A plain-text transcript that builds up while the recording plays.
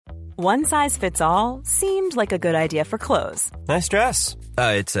One size fits all seemed like a good idea for clothes. Nice dress.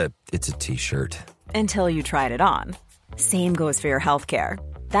 It's a T-shirt. Until you tried it on. Same goes for your healthcare.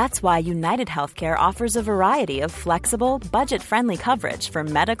 That's why United Healthcare offers a variety of flexible, budget-friendly coverage for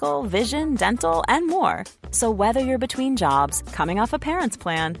medical, vision, dental, and more. So whether you're between jobs, coming off a parent's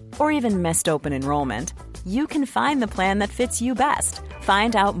plan, or even missed open enrollment, you can find the plan that fits you best.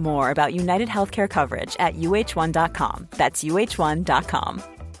 Find out more about United Healthcare coverage at uh1.com. That's uh1.com.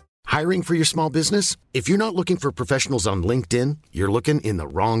 Hiring for your small business? If you're not looking for professionals on LinkedIn, you're looking in the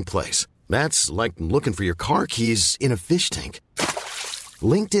wrong place. That's like looking for your car keys in a fish tank.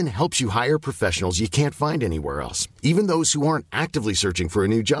 LinkedIn helps you hire professionals you can't find anywhere else, even those who aren't actively searching for a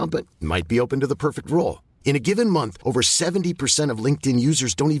new job but might be open to the perfect role. In a given month, over 70% of LinkedIn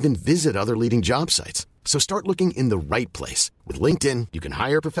users don't even visit other leading job sites. So start looking in the right place. With LinkedIn, you can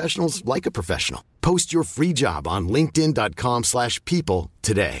hire professionals like a professional. Post your free job on linkedin.com/people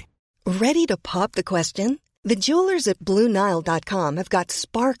today. Ready to pop the question? The jewelers at BlueNile.com have got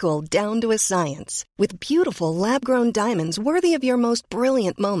sparkle down to a science with beautiful lab-grown diamonds worthy of your most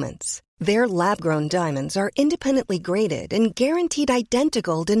brilliant moments. Their lab-grown diamonds are independently graded and guaranteed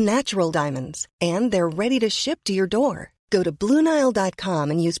identical to natural diamonds, and they're ready to ship to your door. Go to BlueNile.com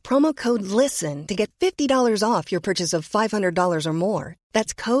and use promo code LISTEN to get $50 off your purchase of $500 or more.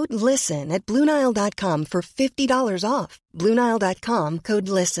 That's code LISTEN at BlueNile.com for $50 off. BlueNile.com, code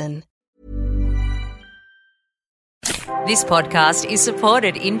LISTEN. This podcast is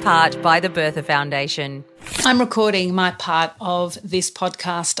supported in part by the Bertha Foundation. I'm recording my part of this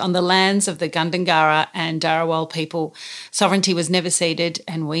podcast on the lands of the Gundungurra and Darawal people. Sovereignty was never ceded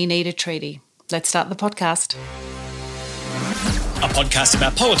and we need a treaty. Let's start the podcast. A podcast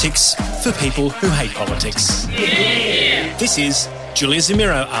about politics for people who hate politics. Yeah! This is Julia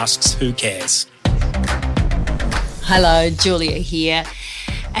Zemiro Asks Who Cares? Hello, Julia here.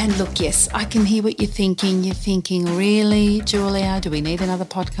 And look, yes, I can hear what you're thinking. You're thinking, really, Julia, do we need another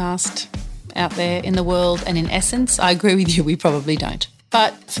podcast out there in the world? And in essence, I agree with you, we probably don't.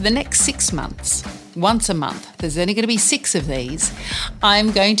 But for the next 6 months, once a month, there's only going to be 6 of these,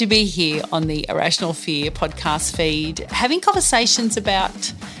 I'm going to be here on the Irrational Fear podcast feed having conversations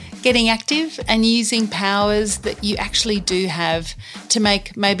about getting active and using powers that you actually do have to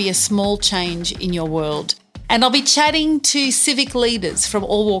make maybe a small change in your world. And I'll be chatting to civic leaders from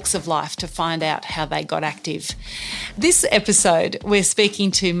all walks of life to find out how they got active. This episode, we're speaking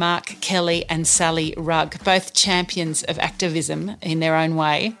to Mark Kelly and Sally Rugg, both champions of activism in their own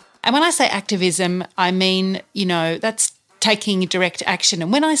way. And when I say activism, I mean, that's taking direct action.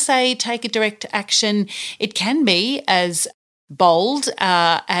 And when I say take a direct action, it can be as bold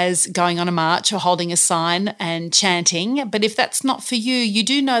as going on a march or holding a sign and chanting. But if that's not for you, you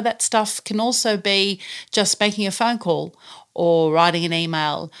do know that stuff can also be just making a phone call or writing an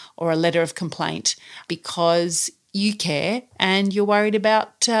email or a letter of complaint because you care and you're worried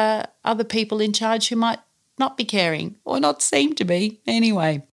about other people in charge who might not be caring or not seem to be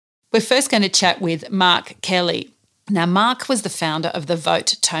anyway. We're first going to chat with Mark Kelly. Now, Mark was the founder of the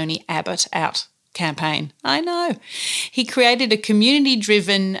Vote Tony Abbott Out campaign. I know. He created a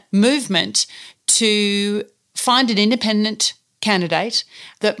community-driven movement to find an independent candidate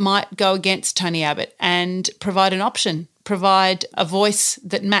that might go against Tony Abbott and provide an option, provide a voice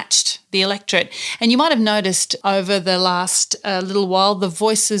that matched the electorate. And you might have noticed over the last little while the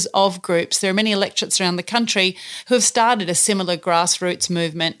voices of groups. There are many electorates around the country who have started a similar grassroots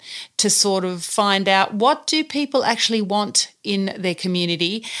movement to sort of find out what do people actually want in their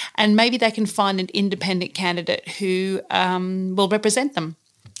community, and maybe they can find an independent candidate who will represent them.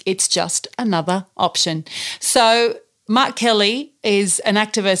 It's just another option. So Mark Kelly is an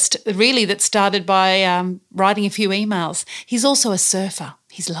activist really that started by writing a few emails. He's also a surfer.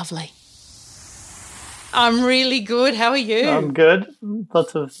 He's lovely. I'm really good. How are you? I'm good.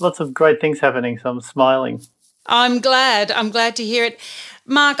 Lots of great things happening, so I'm smiling. I'm glad to hear it.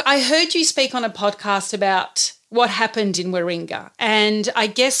 Mark, I heard you speak on a podcast about what happened in Warringah, and I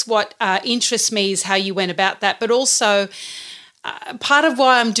guess what interests me is how you went about that, but also part of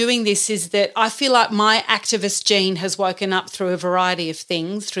why I'm doing this is that I feel like my activist gene has woken up through a variety of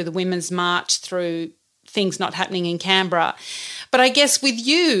things, through the Women's March, through things not happening in Canberra. But I guess with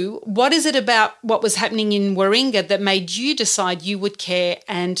you, what is it about what was happening in Warringah that made you decide you would care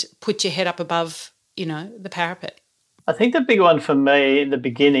and put your head up above, the parapet? I think the big one for me in the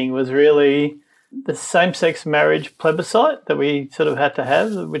beginning was really the same-sex marriage plebiscite that we sort of had to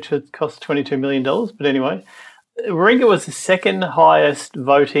have, which had cost $22 million. But anyway, Warringah was the second highest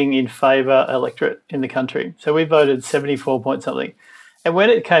voting in favour electorate in the country. So we voted 74 point something. And when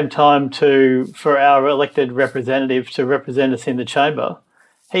it came time for our elected representative to represent us in the chamber,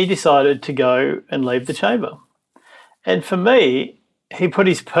 he decided to go and leave the chamber. And for me, he put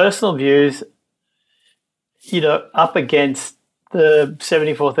his personal views, up against the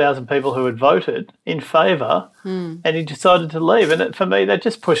 74,000 people who had voted in favour, and he decided to leave. And for me, that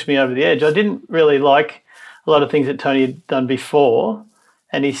just pushed me over the edge. I didn't really like a lot of things that Tony had done before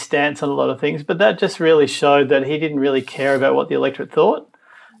and his stance on a lot of things, but that just really showed that he didn't really care about what the electorate thought.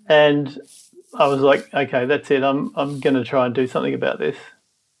 And I was like, okay, that's it. I'm going to try and do something about this.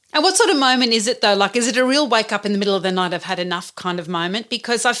 And what sort of moment is it though? Like, is it a real wake up in the middle of the night, I've had enough kind of moment?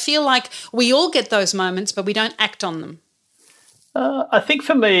 Because I feel like we all get those moments, but we don't act on them. I think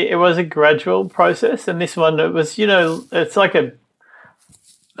for me it was a gradual process, and this one, it was, it's like a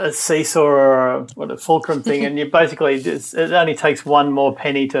seesaw or a fulcrum thing, and you basically it only takes one more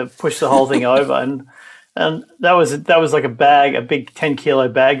penny to push the whole thing over, and that was like a big 10-kilo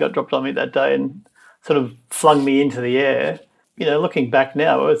bag got dropped on me that day and sort of flung me into the air. Looking back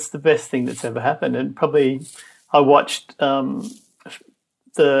now, it's the best thing that's ever happened, and probably I watched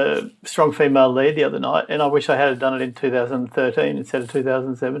the Strong Female Lead the other night, and I wish I had done it in 2013 instead of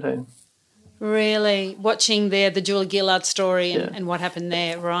 2017. Really? Watching the Julia Gillard story and what happened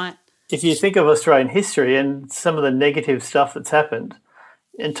there, right? If you think of Australian history and some of the negative stuff that's happened,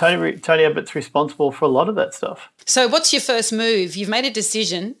 and Tony Abbott's responsible for a lot of that stuff. So what's your first move? You've made a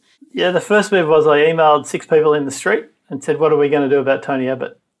decision. Yeah, the first move was I emailed 6 people in the street and said, what are we going to do about Tony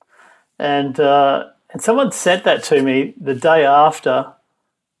Abbott? And someone sent that to me the day after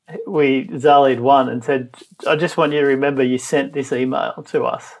Zali had won and said, I just want you to remember you sent this email to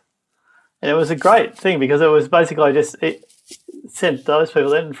us. And it was a great thing because it was basically it sent those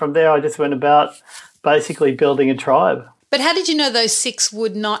people in. And from there I just went about basically building a tribe. But how did you know those 6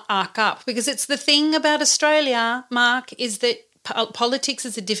 would not arc up? Because it's the thing about Australia, Mark, is that politics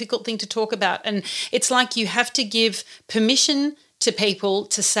is a difficult thing to talk about. And it's like you have to give permission to people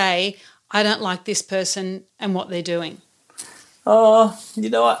to say, I don't like this person and what they're doing. I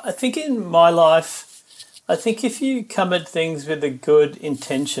think in my life, I think if you come at things with a good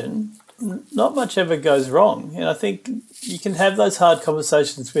intention, not much ever goes wrong. I think you can have those hard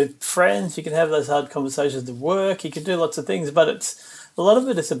conversations with friends, you can have those hard conversations at work, you can do lots of things, but a lot of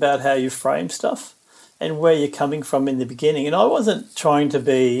it is about how you frame stuff and where you're coming from in the beginning. And I wasn't trying to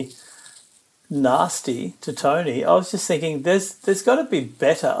be nasty to Tony. I was just thinking there's got to be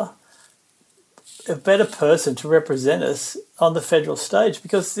a better person to represent us on the federal stage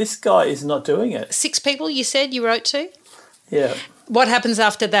because this guy is not doing it. 6 people you said you wrote to? Yeah. What happens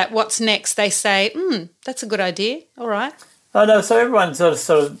after that? What's next? They say, that's a good idea. All right. Oh, no, so everyone sort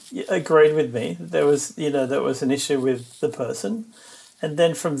of agreed with me. There was an issue with the person. And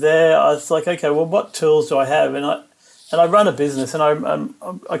then from there I was like, okay, well, what tools do I have? And I run a business, and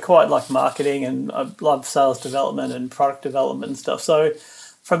I quite like marketing, and I love sales development and product development and stuff. So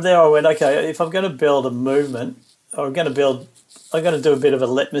from there I went, okay, if I'm going to build a movement, or I'm going to do a bit of a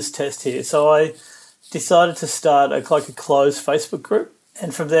litmus test here. So I decided to start a closed Facebook group.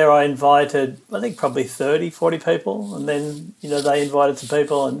 And from there I invited, I think probably 30, 40 people. And then, they invited some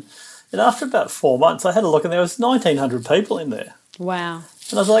people. And after about 4 months, I had a look and there was 1,900 people in there. Wow.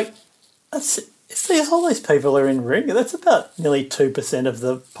 And I was like, if all these people are in Warringah, that's about nearly 2% of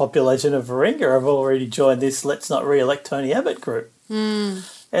the population of Warringah have already joined this Let's Not Re-elect Tony Abbott group.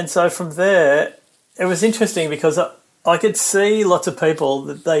 And so from there, it was interesting because I could see lots of people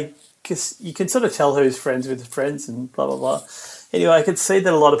that because you can sort of tell who's friends with friends and blah, blah, blah. Anyway, I could see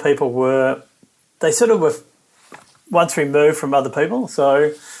that a lot of people were once removed from other people.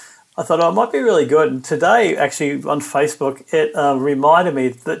 So I thought, it might be really good. And today, actually, on Facebook, it reminded me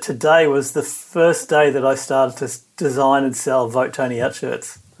that today was the first day that I started to design and sell Vote Tony Out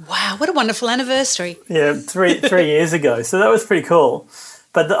shirts. Wow, what a wonderful anniversary. Yeah, three years ago. So that was pretty cool.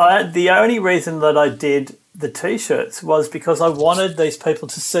 But the only reason that I did the T-shirts was because I wanted these people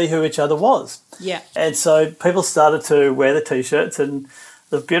to see who each other was. Yeah. And so people started to wear the T-shirts, and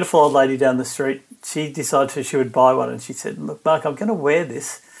the beautiful old lady down the street, she decided she would buy one, and she said, look, Mark, I'm going to wear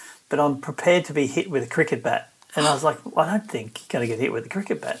this, but I'm prepared to be hit with a cricket bat. And I was like, I don't think you're going to get hit with a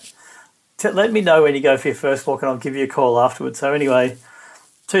cricket bat. Let me know when you go for your first walk and I'll give you a call afterwards. So anyway,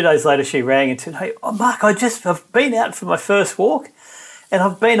 2 days later she rang and said, hey, Mark, I've been out for my first walk and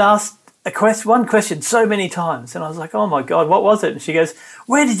I've been asked one question so many times. And I was like, oh my God, what was it? And she goes,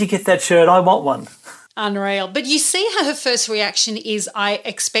 where did you get that shirt? I want one. Unreal. But you see how her first reaction is, I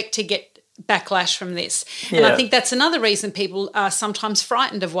expect to get backlash from this. Yeah. And I think that's another reason people are sometimes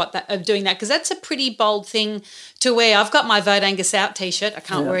frightened of doing that, because that's a pretty bold thing to wear. I've got my Vote Angus Out T-shirt. I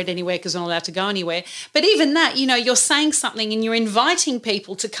can't wear it anywhere because I'm not allowed to go anywhere. But even that, you're saying something and you're inviting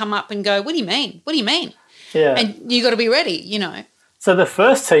people to come up and go, what do you mean? What do you mean? Yeah. And you got to be ready, So the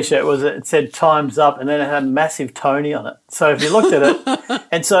first T-shirt it said "Time's Up," and then it had a massive Tony on it. So if you looked at it,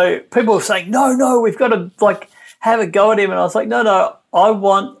 and so people were saying, "No, we've got to have a go at him." And I was like, "No, I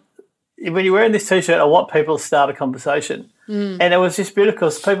want when you're wearing this T-shirt, I want people to start a conversation." And it was just beautiful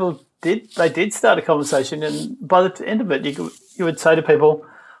because people did start a conversation, and by the end of it, you would say to people,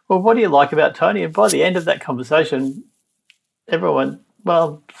 "Well, what do you like about Tony?" And by the end of that conversation, everyone,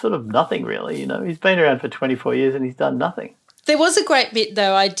 well, sort of nothing really. He's been around for 24 years and he's done nothing. There was a great bit,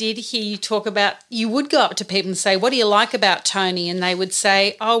 though, I did hear you talk about, you would go up to people and say, "What do you like about Tony?" And they would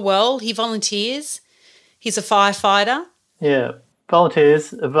say, "Oh, well, he volunteers. He's a firefighter." Yeah,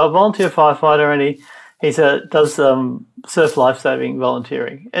 volunteers, a volunteer firefighter, and he does surf lifesaving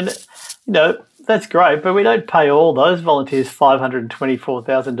volunteering. And, that's great, but we don't pay all those volunteers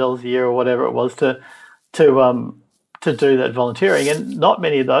 $524,000 a year or whatever it was to do that volunteering, and not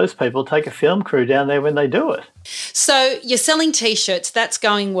many of those people take a film crew down there when they do it. So you're selling T-shirts, that's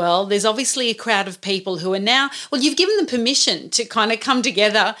going well. There's obviously a crowd of people who are now, well, you've given them permission to kind of come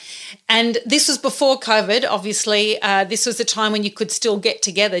together, and this was before COVID, obviously. This was a time when you could still get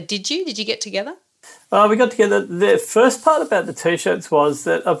together. Did you get together? We got together. The first part about the T-shirts was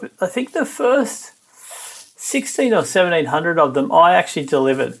that I think the first 1,600 or 1,700 of them I actually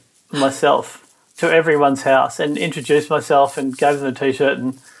delivered myself to everyone's house and introduced myself and gave them a T-shirt.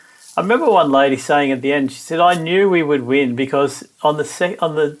 And I remember one lady saying at the end, she said, "I knew we would win because I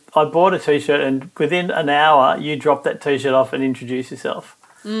bought a T-shirt and within an hour you dropped that T-shirt off and introduced yourself."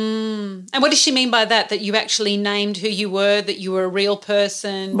 And what does she mean by that? That you actually named who you were, that you were a real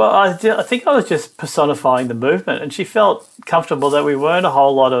person? Well, I think I was just personifying the movement, and she felt comfortable that we weren't a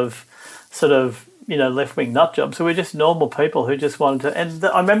whole lot of sort of left-wing nut jobs. So we're just normal people who just wanted to. And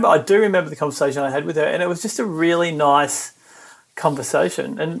I do remember the conversation I had with her, and it was just a really nice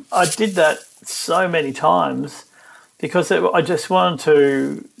conversation. And I did that so many times because I just wanted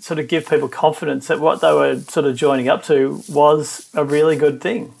to sort of give people confidence that what they were sort of joining up to was a really good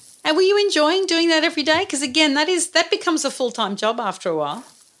thing. And were you enjoying doing that every day? Because again, that becomes a full-time job after a while.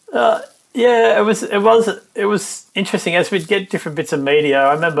 Yeah, it was interesting as we'd get different bits of media.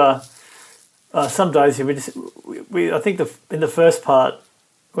 I remember. Some days I think in the first part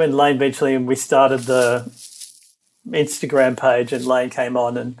when Lane Beachley and we started the Instagram page and Lane came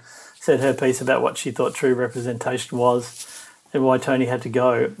on and said her piece about what she thought true representation was and why Tony had to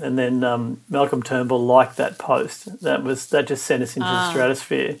go, and then Malcolm Turnbull liked that post. That just sent us into the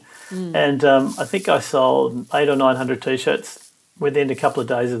stratosphere, and I think I sold 800 or 900 T-shirts within a couple of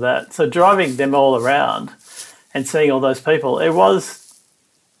days of that. So driving them all around and seeing all those people, it was.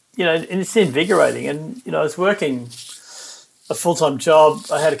 It's invigorating. And, I was working a full-time job.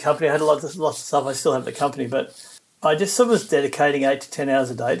 I had a company. I had lots of stuff. I still have the company. But I just sort of was dedicating 8 to 10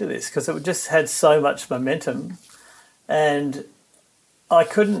 hours a day to this because it just had so much momentum. And I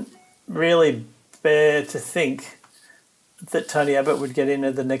couldn't really bear to think that Tony Abbott would get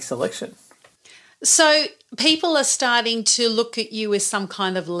into the next election. So people are starting to look at you as some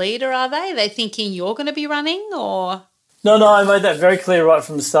kind of leader, are they? They're thinking you're going to be running or... No, I made that very clear right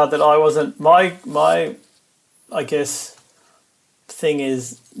from the start that I wasn't. My I guess, thing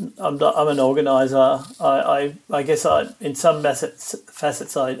is I'm an organizer. I guess in some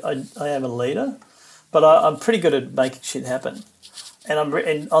facets I am a leader, but I'm pretty good at making shit happen. And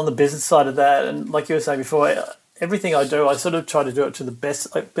on the business side of that, and like you were saying before, everything I do, I sort of try to do it to the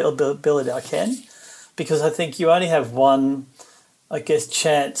best ability I can, because I think you only have one, I guess,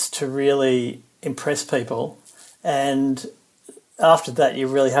 chance to really impress people. And after that, you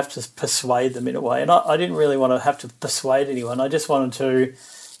really have to persuade them in a way. And I didn't really want to have to persuade anyone. I just wanted to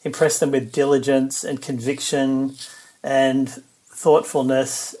impress them with diligence and conviction and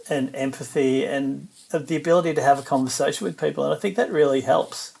thoughtfulness and empathy and the ability to have a conversation with people. And I think that really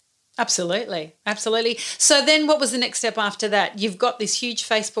helps. Absolutely. So then what was the next step after that? You've got this huge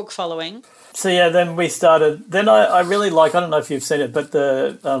Facebook following. So, yeah, then we started. Then I really I don't know if you've seen it, but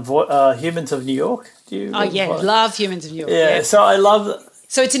the Humans of New York. Love Humans of New York. Yeah, so I love...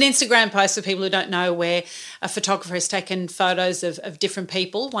 So it's an Instagram post for people who don't know, where a photographer has taken photos of different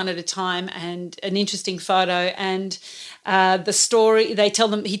people one at a time, and an interesting photo, and the story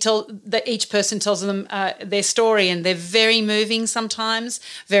each person tells them their story, and they're very moving sometimes,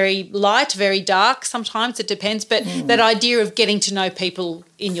 very light, very dark sometimes, it depends, but that idea of getting to know people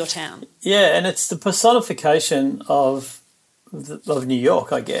in your town. Yeah, and it's the personification of New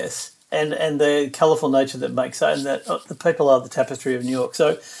York, I guess. And the colourful nature that makes it, and that the people are the tapestry of New York.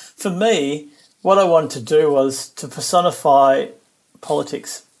 So for me, what I wanted to do was to personify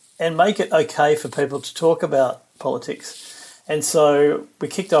politics and make it okay for people to talk about politics. And so we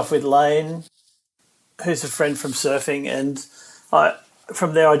kicked off with Lane, who's a friend from surfing, and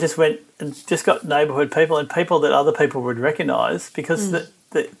from there I just went and just got neighbourhood people and people that other people would recognise, because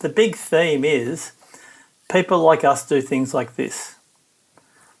the big theme is people like us do things like this,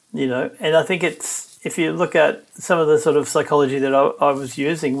 and I think if you look at some of the sort of psychology that I was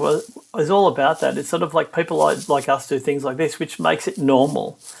using was all about that. It's sort of like people like us do things like this, which makes it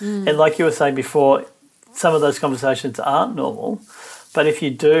normal. And like you were saying before, some of those conversations aren't normal, but if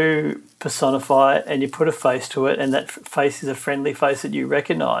you do personify it and you put a face to it, and that face is a friendly face that you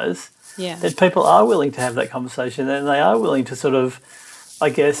recognise, then people are willing to have that conversation, and they are willing to sort of, I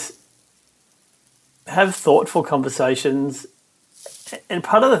guess, have thoughtful conversations. And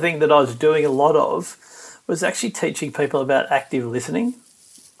part of the thing that I was doing a lot of was actually teaching people about active listening.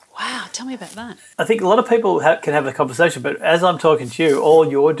 Wow, tell me about that. I think a lot of people can have a conversation, but as I'm talking to you, all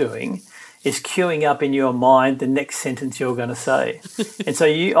you're doing is queuing up in your mind the next sentence you're going to say. And so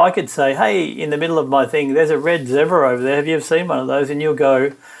I could say, hey, in the middle of my thing, there's a red Zemiro over there. Have you ever seen one of those? And you'll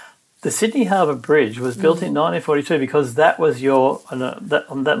go, the Sydney Harbour Bridge was built in 1942 because that was your, I know,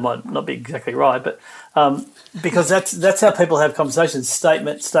 that might not be exactly right, but because that's how people have conversations,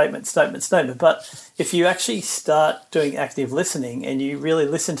 statement. But if you actually start doing active listening and you really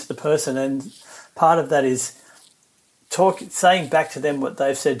listen to the person, and part of that is saying back to them what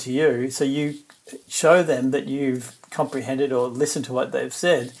they've said to you, so you show them that you've comprehended or listened to what they've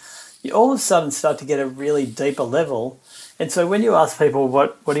said, you all of a sudden start to get a really deeper level. And so when you ask people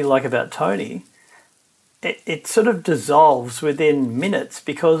what do you like about Tony, it sort of dissolves within minutes,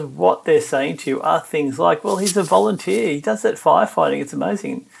 because what they're saying to you are things like, well, he's a volunteer, he does that firefighting, it's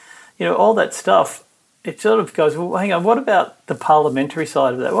amazing. All that stuff, it sort of goes, well, hang on, what about the parliamentary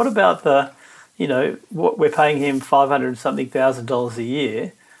side of that? What about the, what we're paying him $500-something thousand a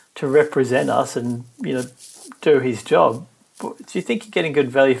year to represent us and, do his job? Do you think you're getting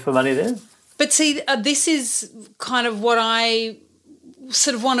good value for money there? But see, this is kind of what I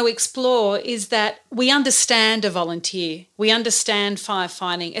sort of want to explore, is that we understand a volunteer. We understand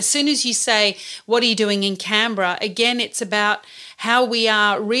firefighting. As soon as you say, what are you doing in Canberra? Again, it's about how we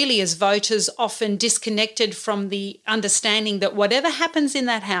are really as voters often disconnected from the understanding that whatever happens in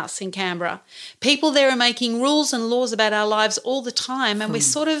that house in Canberra, people there are making rules and laws about our lives all the time, and we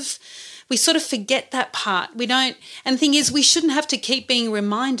sort of forget that part. We don't, and the thing is, we shouldn't have to keep being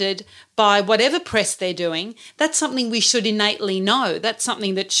reminded by whatever press they're doing. That's something we should innately know. That's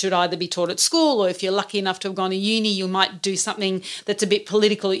something that should either be taught at school, or if you're lucky enough to have gone to uni, you might do something that's a bit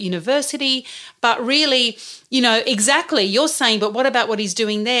political at university. But really, exactly, you're saying, but what about what he's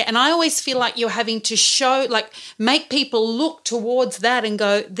doing there? And I always feel like you're having to show, make people look towards that and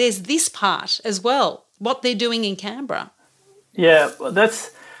go, there's this part as well, what they're doing in Canberra. Yeah,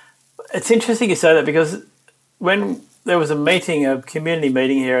 it's interesting you say that, because when there was a community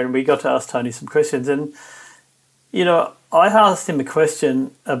meeting here, and we got to ask Tony some questions, and, I asked him a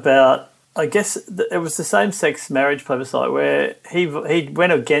question about, I guess it was the same-sex marriage plebiscite, where he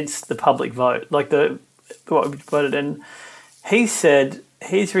went against the public vote, what we voted, and he said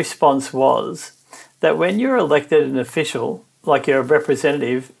his response was that when you're elected an official, like you're a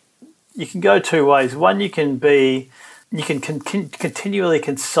representative, you can go two ways. One, you can continually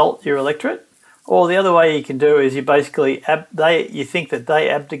consult your electorate, or the other way you can do is you basically you think that they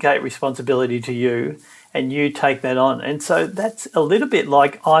abdicate responsibility to you and you take that on. And so that's a little bit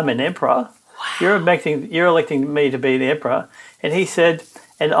like I'm an emperor. Wow. You're electing me to be the emperor. And he said,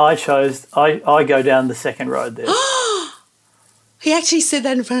 and I go down the second road there. He actually said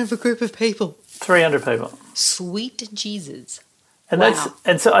that in front of a group of people. 300 people. Sweet Jesus. And wow.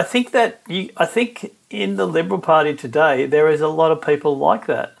 So I think in the Liberal Party today, there is a lot of people like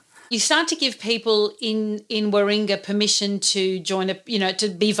that. You start to give people in Warringah permission to join to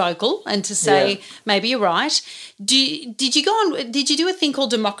be vocal and to say, maybe you're right. Did you do a thing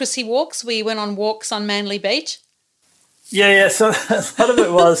called democracy walks, where you went on walks on Manly Beach? Yeah. So part of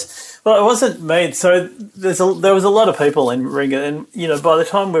it was, well, it wasn't me. So there was a lot of people in Warringah, and by the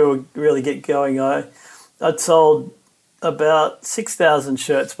time we were really get going, I'd sold about 6,000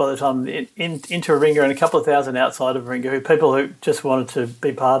 shirts by the time into Warringah, and a couple of thousand outside of Warringah, people who just wanted to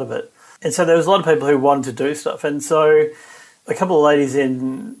be part of it. And so there was a lot of people who wanted to do stuff. And so a couple of ladies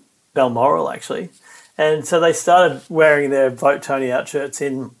in Balmoral, actually, and so they started wearing their Vote Tony Out shirts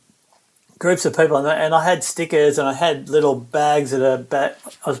in groups of people. And I had stickers, and I had little bags I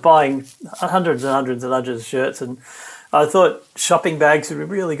was buying hundreds and hundreds and hundreds of shirts, and I thought shopping bags would be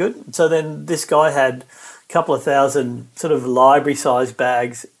really good. So then this guy had couple of thousand sort of library-sized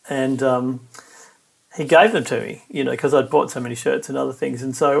bags, and he gave them to me, because I'd bought so many shirts and other things.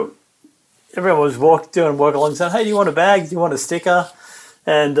 And so everyone was doing walk along saying, hey, do you want a bag? Do you want a sticker?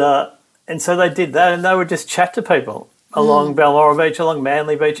 And so they did that, and they would just chat to people. along Balmoral Beach, along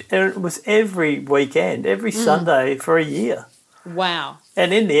Manly Beach. And it was every weekend, every Sunday for a year. Wow.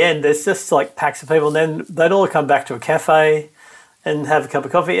 And in the end, there's just like packs of people, and then they'd all come back to a cafe and have a cup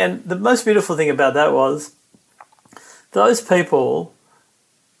of coffee. And the most beautiful thing about that was those people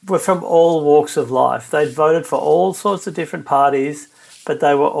were from all walks of life. They'd voted for all sorts of different parties, but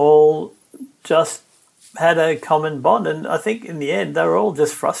they were all just had a common bond. And I think in the end, they were all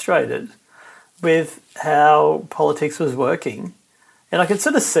just frustrated with how politics was working. And I can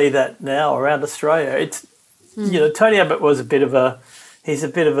sort of see that now around Australia. It's, you know, Tony Abbott was he's a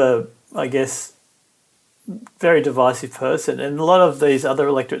bit of a, I guess, very divisive person. And a lot of these other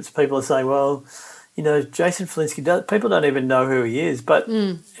electorates, people are saying, well, you know, Jason Falinski, people don't even know who he is, but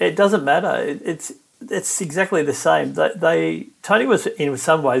it doesn't matter. It's exactly the same. Tony was in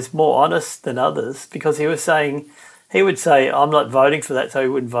some ways more honest than others, because he would say, I'm not voting for that, so he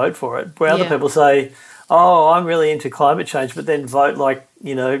wouldn't vote for it. Where other people say, oh, I'm really into climate change, but then vote like,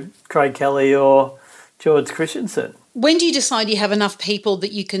 you know, Craig Kelly or George Christensen. When do you decide you have enough people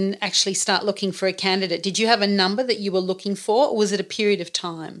that you can actually start looking for a candidate? Did you have a number that you were looking for, or was it a period of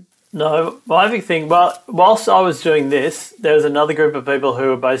time? No, my big thing, well, whilst I was doing this, there was another group of people who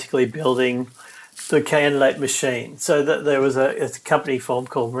were basically building the candidate machine. So that there was a company formed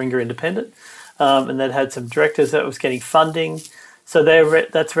called Rugg Independent, and that had some directors that was getting funding. So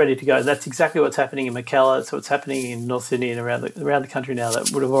that's ready to go. That's exactly what's happening in Mackellar. That's what's happening in North Sydney and around the country now.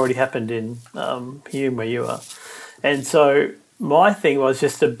 That would have already happened in Hume, where you are. And so my thing was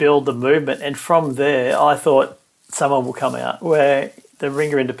just to build the movement. And from there, I thought someone will come out where the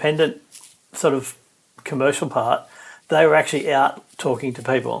Rugg Independent sort of commercial part, they were actually out talking to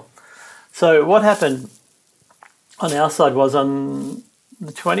people. So what happened on our side was on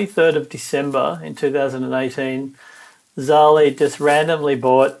the 23rd of December in 2018, Zali just randomly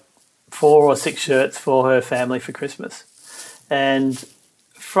bought 4 or 6 shirts for her family for Christmas. And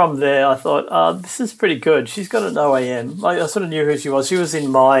from there, I thought, oh, this is pretty good. She's got an OAM. I sort of knew who she was. She was in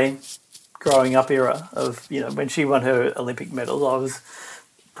my growing up era of, you know, when she won her Olympic medals. I was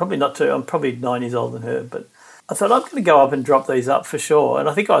probably not too, I'm probably 9 years older than her, but I thought I'm going to go up and drop these up for sure. And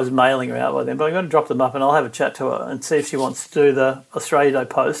I think I was mailing her out by then, but I'm going to drop them up and I'll have a chat to her and see if she wants to do the Australia Day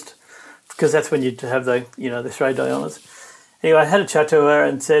post, because that's when you have the, you know, the Australia Day honours. Anyway, I had a chat to her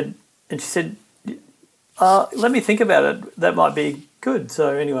and she said, let me think about it. That might be good.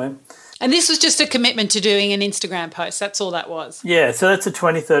 So anyway. And this was just a commitment to doing an Instagram post. That's all that was. Yeah, so that's the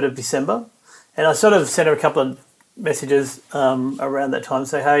 23rd of December. And I sort of sent her a couple of messages around that time,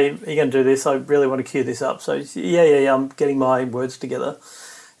 say, hey, are you going to do this? I really want to queue this up. So, yeah, I'm getting my words together.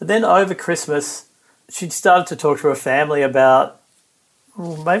 And then over Christmas, she'd started to talk to her family about,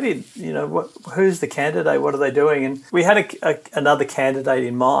 well, maybe, you know, who's the candidate? What are they doing? And we had another candidate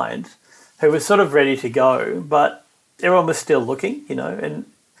in mind who was sort of ready to go, but everyone was still looking, you know.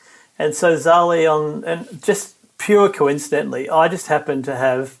 And so Zali, and just pure coincidentally, I just happened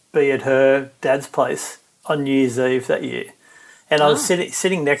to be at her dad's place on New Year's Eve that year. And I was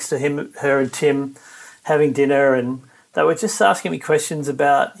sitting next to her and Tim having dinner, and they were just asking me questions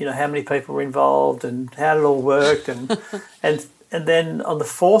about, you know, how many people were involved and how it all worked. And and then on the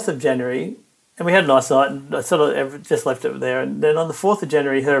 4th of January, and we had a nice night, and I sort of just left it there. And then on the 4th of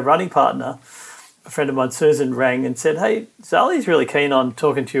January, her running partner, a friend of mine, Susan, rang and said, hey, Zali's really keen on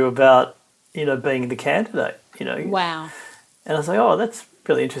talking to you about, you know, being the candidate, you know. Wow. And I was like, oh, that's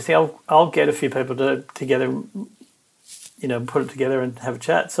really interesting. I'll get a few people together, you know, put it together and have a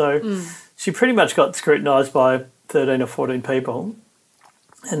chat. So she pretty much got scrutinised by 13 or 14 people.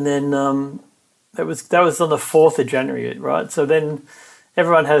 And then that was on the 4th of January, right? So then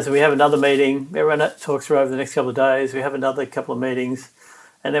we have another meeting. Everyone talks through over the next couple of days. We have another couple of meetings.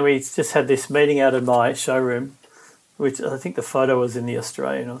 And then we just had this meeting out in my showroom, which I think the photo was in the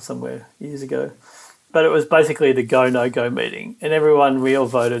Australian or somewhere years ago. But it was basically the go, no-go meeting. And we all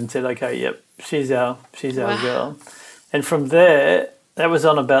voted and said, okay, yep, she's our girl. And from there, that was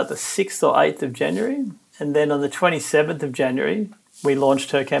on about the 6th or 8th of January. And then on the 27th of January, we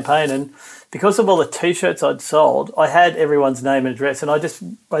launched her campaign. And because of all the T-shirts I'd sold, I had everyone's name and address. And I just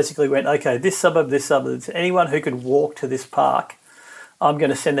basically went, okay, this suburb, anyone who could walk to this park, I'm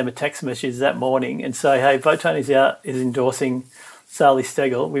going to send them a text message that morning and say, hey, Vote Tony's Out is endorsing Zali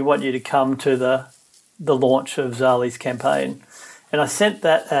Steggall. We want you to come to the launch of Zali's campaign. And I sent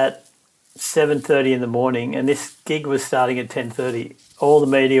that at 7:30 in the morning, and this gig was starting at 10:30. All the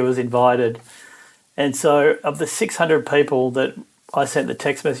media was invited. And so of the 600 people that I sent the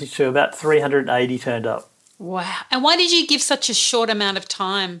text message to, about 380 turned up. Wow. And why did you give such a short amount of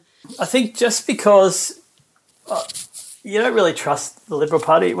time? I think just because you don't really trust the Liberal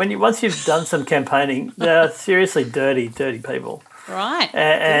Party. Once you've done some campaigning, they're seriously dirty people. Right.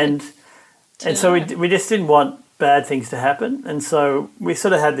 And so we just didn't want bad things to happen. And so we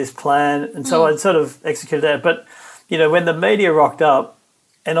sort of had this plan. And so I'd sort of executed that. But, when the media rocked up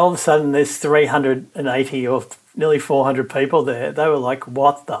and all of a sudden there's 380 or nearly 400 people there, they were like,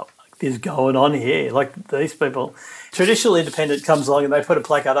 what the fuck is going on here? Like, these people. Traditional Independent comes along and they put a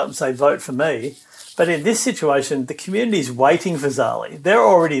placard up and say, vote for me. But in this situation, the community's waiting for Zali. They're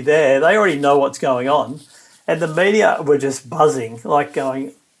already there. They already know what's going on. And the media were just buzzing, like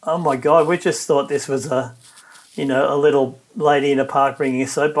going, oh, my God, we just thought this was a little lady in a park bringing a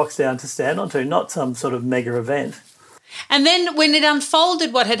soapbox down to stand onto, not some sort of mega event. And then when it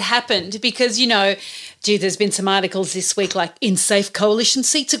unfolded what had happened, because, there's been some articles this week like in safe coalition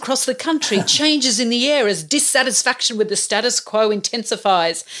seats across the country, changes in the air as dissatisfaction with the status quo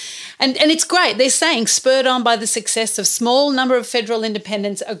intensifies. And it's great. They're saying spurred on by the success of small number of federal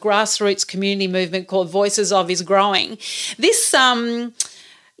independents, a grassroots community movement called Voices of is growing. This, when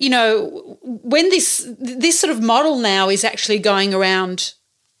this sort of model now is actually going around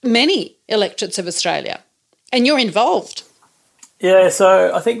many electorates of Australia. And you're involved. Yeah,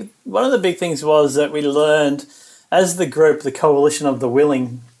 so I think one of the big things was that we learned, as the group, the coalition of the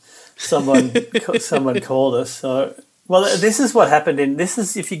willing, someone called us. So, this is what happened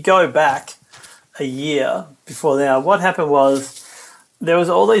if you go back a year before now, what happened was there was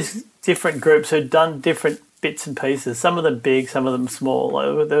all these different groups who'd done different bits and pieces, some of them big, some of them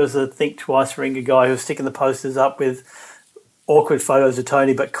small. There was a Think Twice Ringer guy who was sticking the posters up with awkward photos of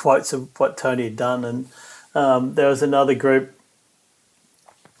Tony but quotes of what Tony had done, and there was another group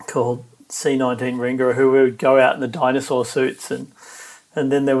called C19 Ringer who would go out in the dinosaur suits, and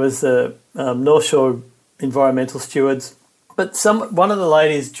then there was the North Shore Environmental Stewards. But one of the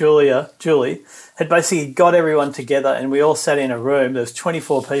ladies, Julie, had basically got everyone together, and we all sat in a room. There was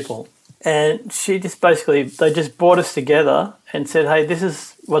 24 people, and she just they just brought us together and said, hey, this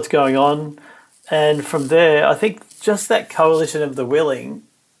is what's going on. And from there, I think just that coalition of the willing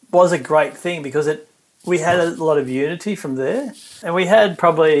was a great thing because we had a lot of unity from there. And we had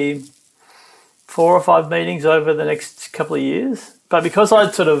probably 4 or 5 meetings over the next couple of years. But because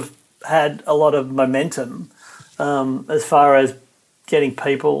I'd sort of had a lot of momentum as far as getting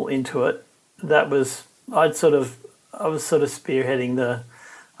people into it, I was sort of spearheading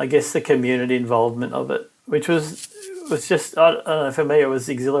the community involvement of it, which was just, I don't know, for me it was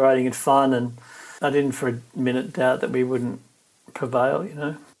exhilarating and fun, and I didn't for a minute doubt that we wouldn't prevail,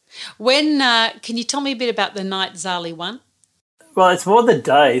 When can you tell me a bit about the night Zali won? Well, it's more the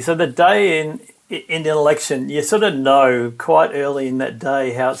day. So the day in the election, you sort of know quite early in that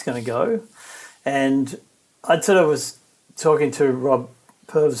day how it's going to go. And I sort of was talking to Rob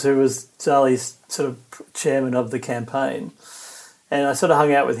Purves, who was Zali's sort of chairman of the campaign, and I sort of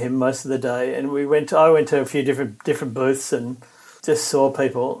hung out with him most of the day. And I went to a few different booths and just saw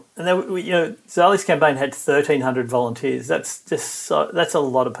people. And then Zali's campaign had 1,300 volunteers. That's a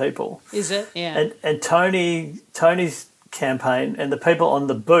lot of people. Is it? Yeah. And Tony's campaign and the people on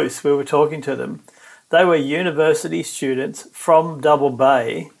the booths, we were talking to them, they were university students from Double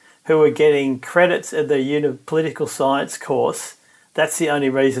Bay who were getting credits at the political science course. That's the only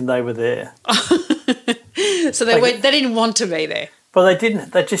reason they were there. So they didn't want to be there. Well, they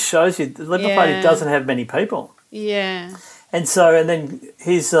didn't. That just shows you the Liberal Party doesn't have many people. Yeah. And then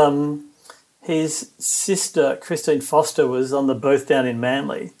his sister, Christine Foster, was on the booth down in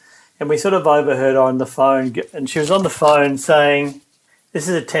Manly, and we sort of overheard her on the phone, and she was on the phone saying, this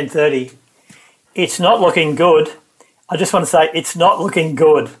is at 10:30, it's not looking good. I just want to say it's not looking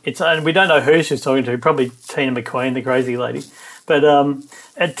good. And we don't know who she was talking to, probably Tina McQueen, the crazy lady. But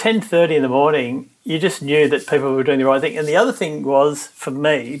at 10:30 in the morning, you just knew that people were doing the right thing. And the other thing was, for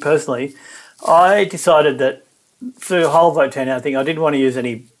me personally, I decided that through the whole vote turnout thing, I didn't want to use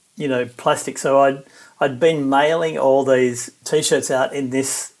any, plastic. So I'd been mailing all these T-shirts out in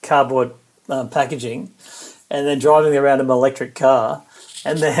this cardboard packaging, and then driving around in my electric car.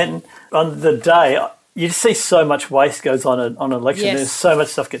 And then on the day, you just see so much waste goes on an election. Yes. There's so much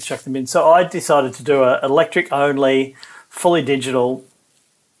stuff gets chucked in. So I decided to do an electric only, fully digital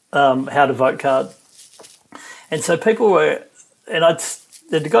how to vote card. And so people were, and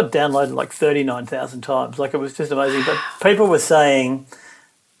it got downloaded like 39,000 times. Like, it was just amazing. But people were saying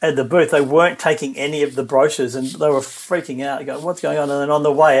at the booth they weren't taking any of the brochures, and they were freaking out. You go, what's going on? And then on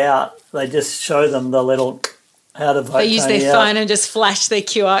the way out, they just show them the little how to vote. They use their phone and just flash their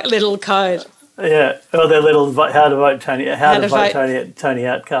QR little code. Yeah, or their little how to vote Tony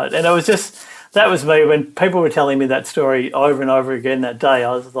out card. And it was just, that was me. When people were telling me that story over and over again that day,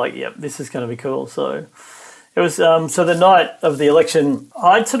 I was like, yep, this is going to be cool. So, It was so the night of the election,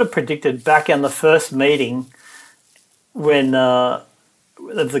 I'd sort of predicted back in the first meeting when of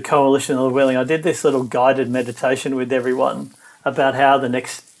the coalition of the Wheeling, I did this little guided meditation with everyone about how the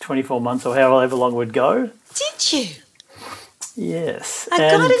next 24 months or however long would go. Did you? Yes. A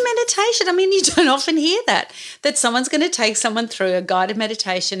guided meditation. I mean, you don't often hear that someone's going to take someone through a guided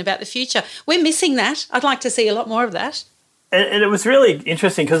meditation about the future. We're missing that. I'd like to see a lot more of that. And it was really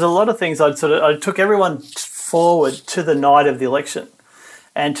interesting because a lot of things I took everyone forward to the night of the election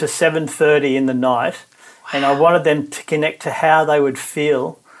and to 7:30 in the night. Wow. And I wanted them to connect to how they would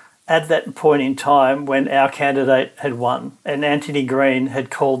feel at that point in time when our candidate had won and Anthony Green had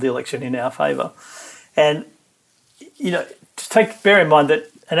called the election in our favour. And, you know, bear in mind that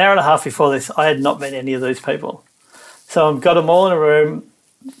an hour and a half before this, I had not met any of these people. So I've got them all in a room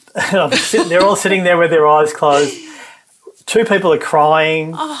and they're all sitting there with their eyes closed. Two people are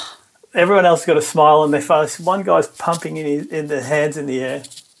crying. Oh. Everyone else has got a smile on their face. One guy's pumping in their hands in the air.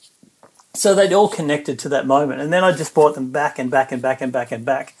 So they'd all connected to that moment. And then I just brought them back and back and back and back and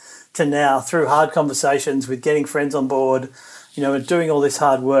back to now through hard conversations with getting friends on board, you know, and doing all this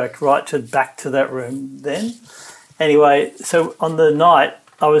hard work back to that room then. Anyway, so on the night,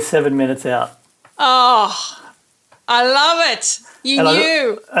 I was 7 minutes out. Oh, I love it. You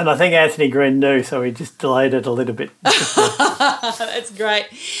knew. And I think Anthony Green knew, so he just delayed it a little bit. That's great.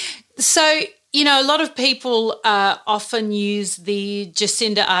 So, you know, a lot of people often use the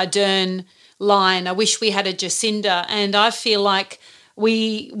Jacinda Ardern line, I wish we had a Jacinda, and I feel like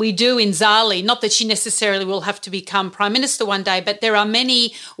we do in Zali, not that she necessarily will have to become Prime Minister one day, but there are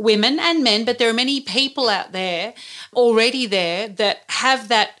many women and men, but there are many people out there already there that have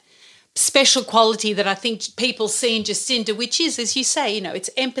that special quality that I think people see in Jacinda, which is, as you say, you know, it's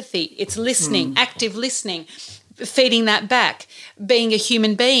empathy, it's listening, active listening, feeding that back, being a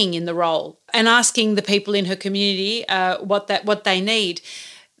human being in the role and asking the people in her community what they need.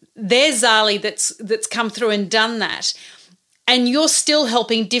 There's Zali that's come through and done that. And you're still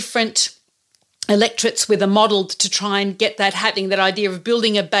helping different electorates with a model to try and get that happening, that idea of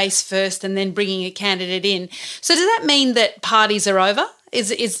building a base first and then bringing a candidate in. So does that mean that parties are over?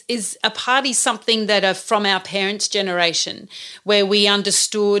 Is a party something that are from our parents' generation where we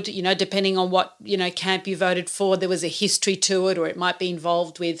understood, you know, depending on what, you know, camp you voted for, there was a history to it or it might be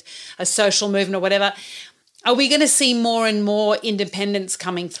involved with a social movement or whatever. Are we going to see more and more independents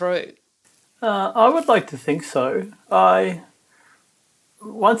coming through? I would like to think so.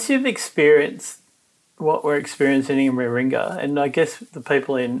 Once you've experienced what we're experiencing in Warringah, and I guess the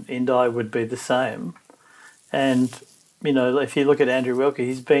people in Indi would be the same, and, you know, if you look at Andrew Wilkie,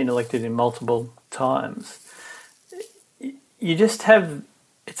 he's been elected in multiple times. You just have,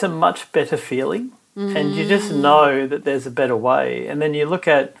 it's a much better feeling, and you just know that there's a better way. And then you look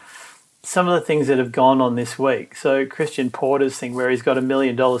at some of the things that have gone on this week. So Christian Porter's thing where he's got $1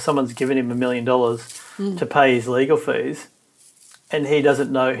 million, someone's given him $1 million to pay his legal fees, and he doesn't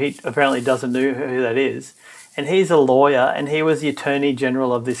know, he apparently doesn't know who that is. And he's a lawyer and he was the Attorney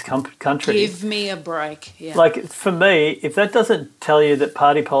General of this country. Give me a break. Yeah. Like, for me, if that doesn't tell you that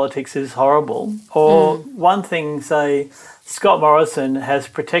party politics is horrible, or one thing, say, Scott Morrison has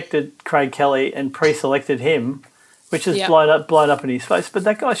protected Craig Kelly and pre-selected him, which has blown up in his face, but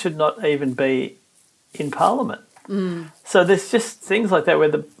that guy should not even be in Parliament. So there's just things like that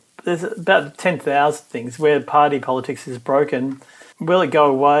where there's about 10,000 things where party politics is broken. Will it go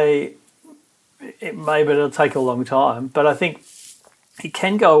away? It may, but it'll take a long time. But I think it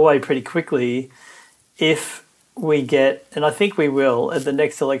can go away pretty quickly if we get, and I think we will, at the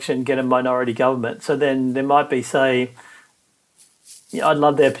next election, get a minority government. So then there might be, say, I'd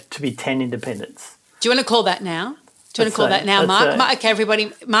love there to be 10 independents. Do you want to call that now? Do you want to call that now, Mark? Okay,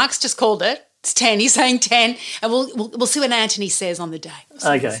 everybody. Mark's just called it. It's 10. He's saying 10, and we'll see what Anthony says on the day.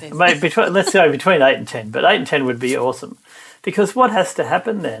 Okay, let's go between 8 and 10, but 8 and 10 would be awesome. Because what has to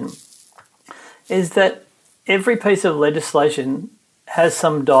happen then is that every piece of legislation has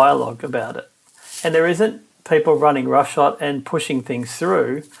some dialogue about it. And there isn't people running roughshod and pushing things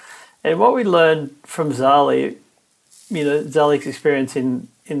through. And what we learned from Zali, you know, Zali's experience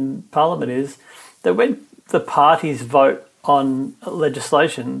in Parliament is that when the parties vote on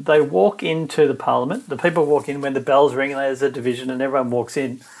legislation, they walk into the Parliament. The people walk in when the bells ring and there's a division and everyone walks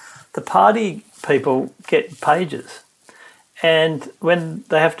in. The party people get pages. And when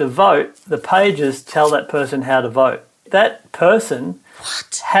they have to vote, the pages tell that person how to vote. That person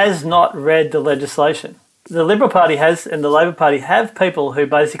has not read the legislation. The Liberal Party has and the Labor Party have people who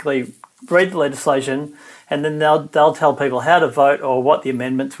basically read the legislation and then they'll tell people how to vote or what the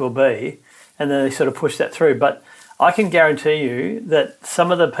amendments will be, and then they sort of push that through. But I can guarantee you that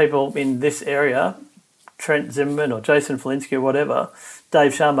some of the people in this area Trent Zimmerman or Jason Felinski or whatever,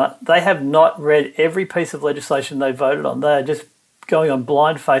 Dave Sharma, they have not read every piece of legislation they voted on. They are just going on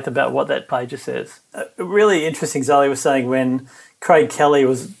blind faith about what that page says. Really interesting, Zali was saying, when Craig Kelly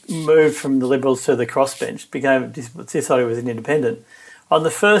was moved from the Liberals to the crossbench, decided he was an independent. On the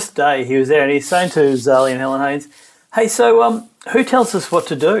first day he was there, and he's saying to Zali and Helen Haynes, "Hey, so who tells us what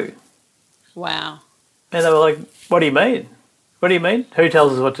to do?" Wow. And they were like, "What do you mean? What do you mean? Who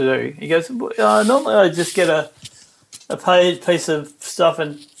tells us what to do?" He goes, "Normally I just get a piece of stuff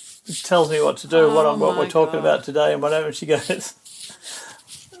and it tells me what to do, what we're talking about today and whatever." And she goes,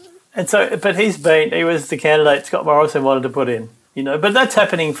 and so, but he was the candidate Scott Morrison wanted to put in, but that's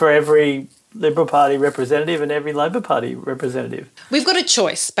happening for every Liberal Party representative and every Labor Party representative. We've got a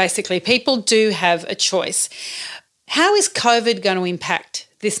choice, basically. People do have a choice. How is COVID going to impact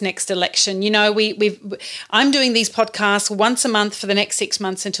this next election? I'm doing these podcasts once a month for the next 6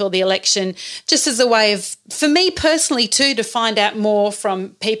 months until the election, just as a way of, for me personally too, to find out more from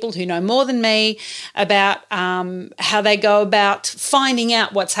people who know more than me about how they go about finding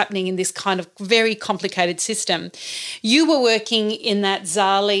out what's happening in this kind of very complicated system. You were working in that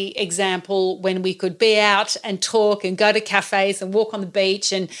Zali example when we could be out and talk and go to cafes and walk on the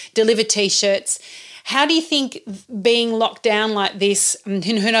beach and deliver T-shirts. How do you think being locked down like this, and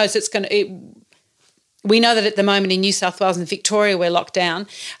who knows, we know that at the moment in New South Wales and Victoria we're locked down.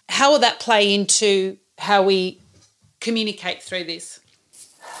 How will that play into how we communicate through this?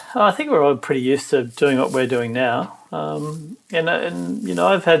 I think we're all pretty used to doing what we're doing now.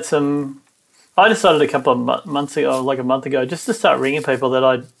 I've had I decided a couple of months ago, like a month ago, just to start ringing people that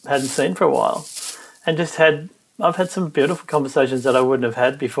I hadn't seen for a while. And I've had some beautiful conversations that I wouldn't have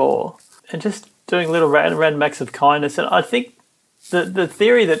had before. And just doing little random acts of kindness. And I think the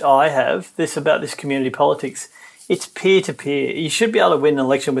theory that I have about this community politics, it's peer-to-peer. You should be able to win an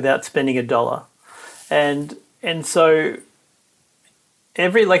election without spending $1. And so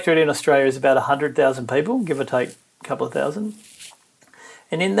every electorate in Australia is about 100,000 people, give or take a couple of thousand.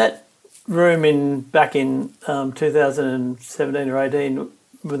 And in that room back in 2017 or 18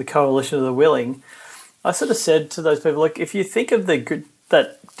 with the Coalition of the Willing, I sort of said to those people, look, if you think of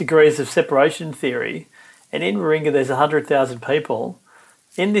that degrees of separation theory, and in Warringah there's 100,000 people,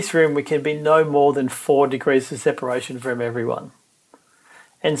 in this room we can be no more than 4 degrees of separation from everyone.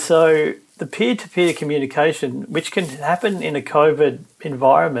 And so the peer-to-peer communication, which can happen in a COVID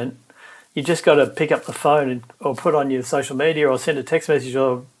environment, you just got to pick up the phone or put on your social media or send a text message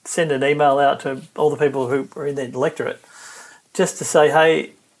or send an email out to all the people who are in the electorate just to say,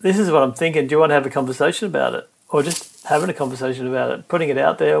 hey, this is what I'm thinking. Do you want to have a conversation about it? Or just having a conversation about it, putting it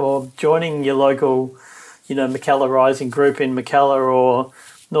out there, or joining your local, Mackellar Rising group in Mackellar or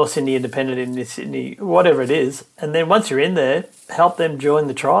North Sydney Independent in Sydney, whatever it is. And then once you're in there, help them join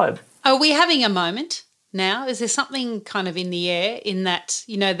the tribe. Are we having a moment now? Is there something kind of in the air in that,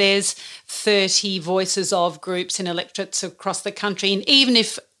 there's 30 voices of groups and electorates across the country, and even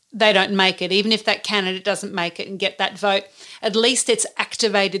if they don't make it, even if that candidate doesn't make it and get that vote, at least it's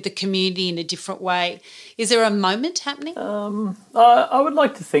activated the community in a different way. Is there a moment happening? I would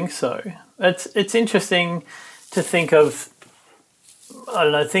like to think so. It's interesting to think of, I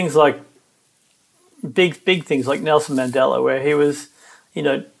don't know, things like big things like Nelson Mandela, where he was,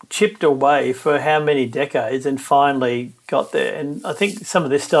 chipped away for how many decades and finally got there. And I think some of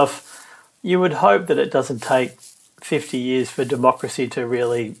this stuff, you would hope that it doesn't take 50 years for democracy to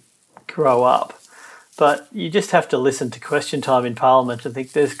really grow up. But you just have to listen to Question Time in Parliament and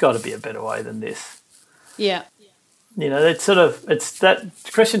think there's got to be a better way than this. Yeah. It's that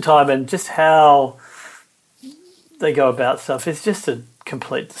Question Time and just how they go about stuff is just a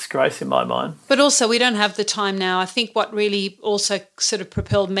complete disgrace in my mind. But also we don't have the time now. I think what really also sort of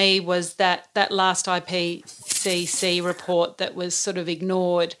propelled me was that last IPCC report that was sort of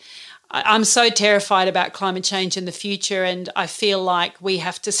ignored. I'm so terrified about climate change in the future, and I feel like we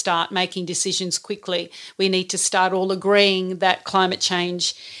have to start making decisions quickly. We need to start all agreeing that climate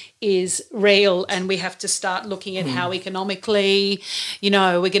change is real, and we have to start looking at how economically,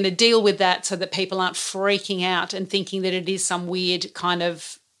 we're going to deal with that so that people aren't freaking out and thinking that it is some weird kind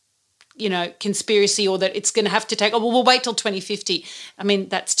of, conspiracy, or that it's going to have to take, we'll wait till 2050. I mean,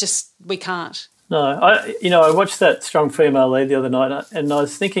 that's just, we can't. No, I watched that Strong Female Lead the other night, and I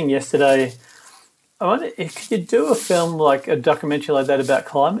was thinking yesterday, I wonder if could you do a film like a documentary like that about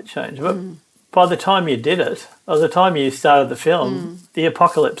climate change? But by the time you did it, or the time you started the film, the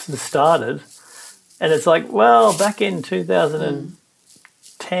apocalypse had started, and it's like, well, back in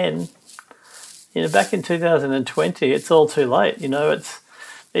 2010, back in 2020, it's all too late.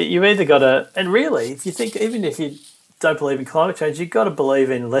 You either got to, and really, if you think, even if you don't believe in climate change, you've got to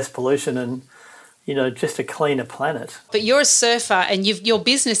believe in less pollution and just a cleaner planet. But you're a surfer and your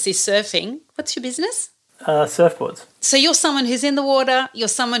business is surfing. What's your business? Surfboards. So you're someone who's in the water, you're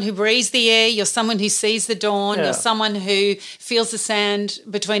someone who breathes the air, you're someone who sees the dawn, You're someone who feels the sand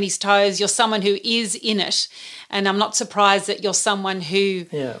between his toes, you're someone who is in it. And I'm not surprised that you're someone who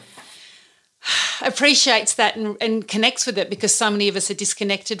appreciates that and connects with it, because so many of us are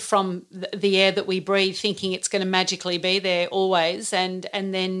disconnected from the air that we breathe, thinking it's going to magically be there always. And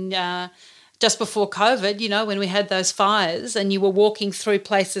then just before COVID, when we had those fires and you were walking through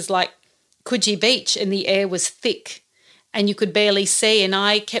places like Coogee Beach and the air was thick and you could barely see, and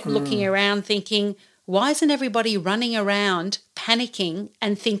I kept looking around thinking, why isn't everybody running around panicking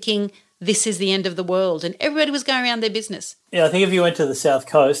and thinking this is the end of the world? And everybody was going around their business. Yeah, I think if you went to the South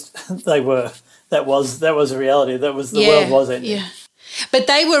Coast, that was a reality. The world was ending. Yeah. But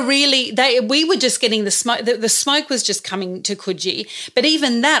they were we were just getting the smoke. The smoke was just coming to Coogee. But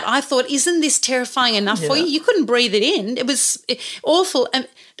even that, I thought, isn't this terrifying enough for you? You couldn't breathe it in. It was awful. And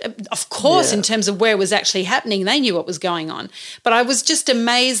of course, in terms of where it was actually happening, they knew what was going on. But I was just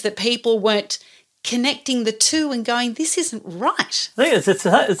amazed that people weren't connecting the two and going, this isn't right. I think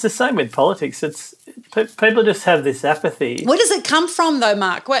it's the same with politics. People just have this apathy. Where does it come from, though,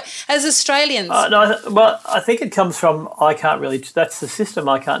 Mark? As Australians? I think it comes from that's the system.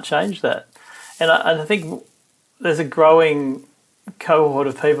 I can't change that. And I think there's a growing cohort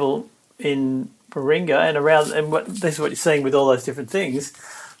of people in Warringah and around, and this is what you're seeing with all those different things,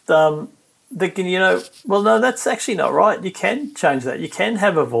 thinking, no, that's actually not right. You can change that. You can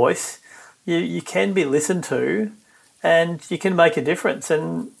have a voice. You can be listened to, and you can make a difference.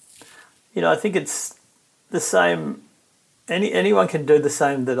 And I think it's the same. Anyone can do the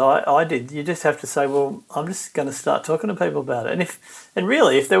same that I did. You just have to say, well, I'm just going to start talking to people about it. And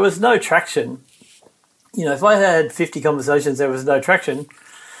really, if there was no traction, if I had 50 conversations, there was no traction,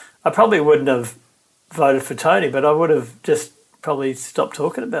 I probably wouldn't have voted for Tony, but I would have just probably stopped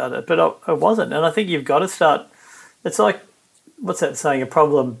talking about it. But I wasn't. And I think you've got to start. It's like, what's that saying? A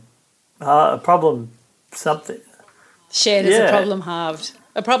problem something. Shared is a problem halved.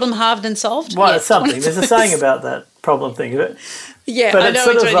 A problem halved and solved? Well, it's something. There's a saying about that problem thing. Yeah, but I know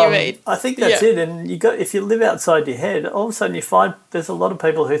what you mean. I think that's it. And if you live outside your head, all of a sudden you find there's a lot of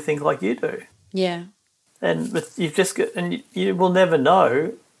people who think like you do. Yeah. And you've just got, and you will never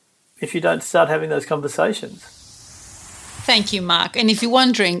know if you don't start having those conversations. Thank you, Mark. And if you're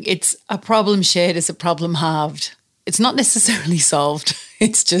wondering, it's a problem shared is a problem halved. It's not necessarily solved.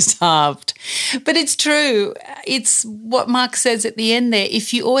 It's just halved. But it's true. It's what Mark says at the end there.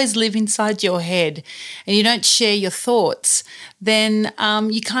 If you always live inside your head and you don't share your thoughts, then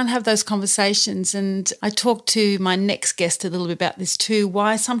you can't have those conversations. And I talked to my next guest a little bit about this too,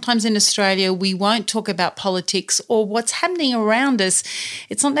 why sometimes in Australia we won't talk about politics or what's happening around us.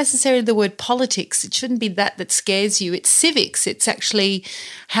 It's not necessarily the word politics. It shouldn't be that scares you. It's civics. It's actually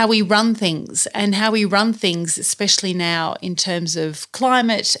how we run things, and how we run things, especially now in terms of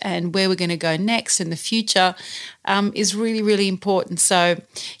climate and where we're going to go next in the future, is really, really important. So,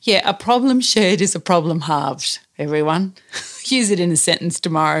 yeah, a problem shared is a problem halved, everyone. Use it in a sentence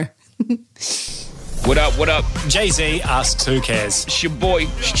tomorrow. What up, what up? Jay-Z asks who cares. It's your boy,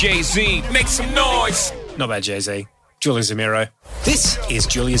 it's Jay-Z. Make some noise. Not bad, Jay-Z. Julia Zemiro. This is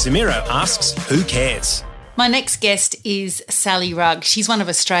Julia Zemiro asks who cares. My next guest is Sally Rugg. She's one of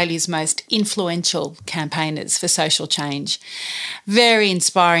Australia's most influential campaigners for social change. Very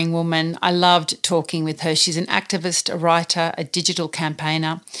inspiring woman. I loved talking with her. She's an activist, a writer, a digital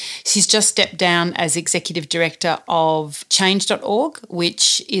campaigner. She's just stepped down as executive director of change.org,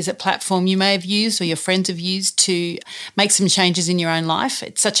 which is a platform you may have used or your friends have used to make some changes in your own life.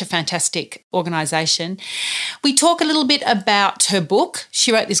 It's such a fantastic organisation. We talk a little bit about her book.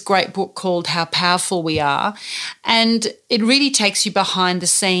 She wrote this great book called How Powerful We Are. And it really takes you behind the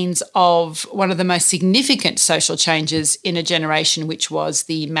scenes of one of the most significant social changes in a generation, which was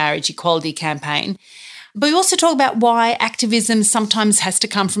the marriage equality campaign. But we also talk about why activism sometimes has to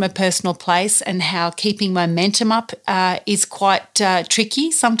come from a personal place and how keeping momentum up is quite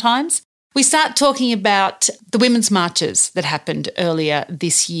tricky sometimes. We start talking about the women's marches that happened earlier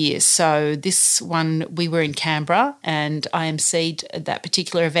this year. So this one, we were in Canberra and I emceed that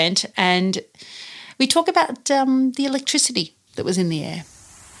particular event, and we talk about the electricity that was in the air.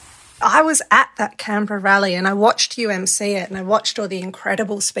 I was at that Canberra rally and I watched you MC it, and I watched all the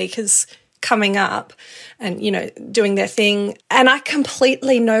incredible speakers coming up and, doing their thing. And I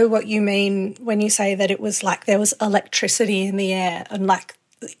completely know what you mean when you say that it was like there was electricity in the air and like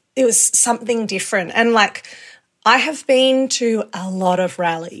it was something different. And like I have been to a lot of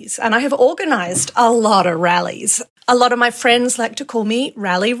rallies and I have organised a lot of rallies. A lot of my friends like to call me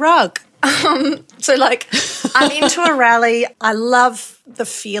Rally Rugg. So, like, I'm into a rally. I love the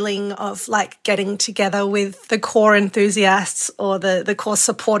feeling of, like, getting together with the core enthusiasts or the core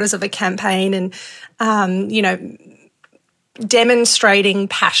supporters of a campaign and, you know, demonstrating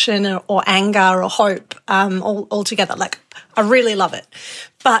passion or anger or hope all together. Like, I really love it.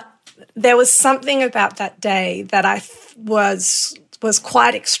 But there was something about that day that I was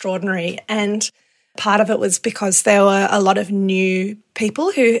quite extraordinary, and part of it was because there were a lot of new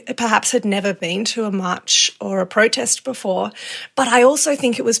people who perhaps had never been to a march or a protest before. But I also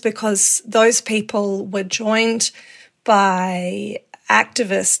think it was because those people were joined by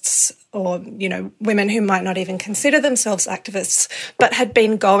activists or, you know, women who might not even consider themselves activists, but had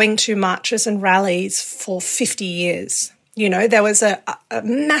been going to marches and rallies for 50 years. You know, there was a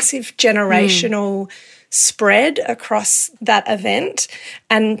massive generational spread across that event.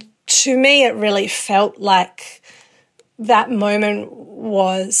 And to me, it really felt like that moment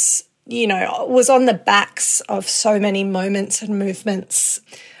was, you know, was on the backs of so many moments and movements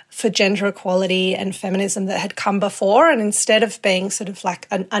for gender equality and feminism that had come before. And instead of being sort of like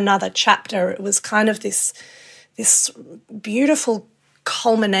another chapter, it was kind of this beautiful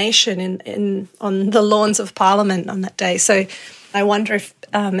culmination on the lawns of Parliament on that day. So I wonder if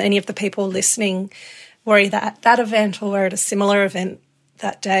any of the people listening were either at that event or were at a similar event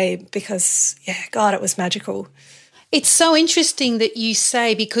that day, because, yeah, God, it was magical. It's so interesting that you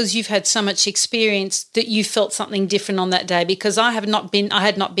say, because you've had so much experience, that you felt something different on that day, because I had not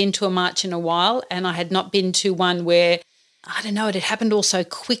been to a march in a while, and I had not been to one where, I don't know, it had happened all so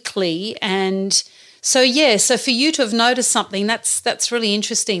quickly. And so, yeah, so for you to have noticed something, that's really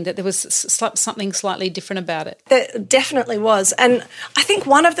interesting, that there was something slightly different about it. There definitely was. And I think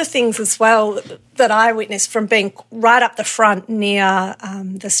one of the things as well that I witnessed from being right up the front near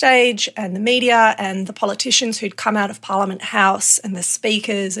the stage and the media and the politicians who'd come out of Parliament House and the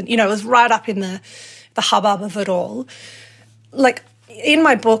speakers, and, you know, it was right up in the hubbub of it all. Like, in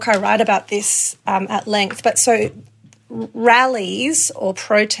my book, I write about this at length, but so rallies or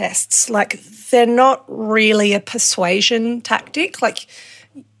protests, like, they're not really a persuasion tactic. Like,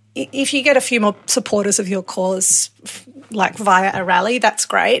 if you get a few more supporters of your cause, like via a rally, that's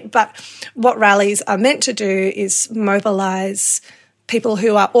great. But what rallies are meant to do is mobilise people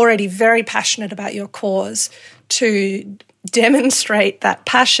who are already very passionate about your cause to demonstrate that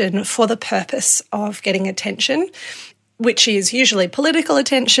passion for the purpose of getting attention, which is usually political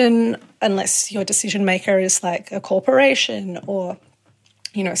attention, unless your decision maker is like a corporation or,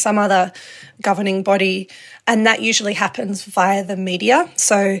 you know, some other governing body, and that usually happens via the media.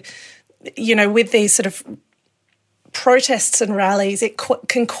 So, you know, with these sort of protests and rallies, it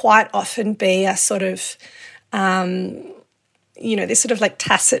can quite often be a sort of, you know, this sort of like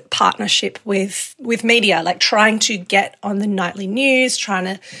tacit partnership with media, like trying to get on the nightly news,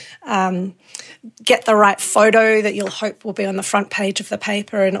 trying to get the right photo that you'll hope will be on the front page of the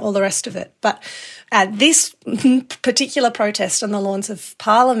paper and all the rest of it. But at this particular protest on the lawns of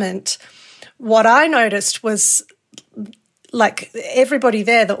Parliament, what I noticed was, like, everybody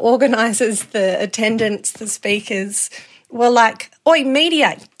there, the organisers, the attendants, the speakers, were like, "Oi,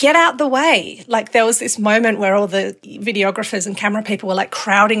 media, get out the way." Like, there was this moment where all the videographers and camera people were like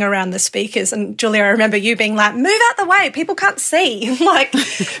crowding around the speakers. And Julia, I remember you being like, "Move out the way, people can't see." Like,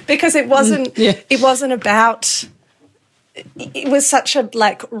 because it wasn't, it wasn't about, it was such a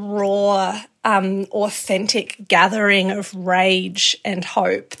like raw, authentic gathering of rage and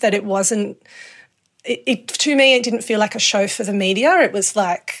hope that it wasn't, it to me, it didn't feel like a show for the media. It was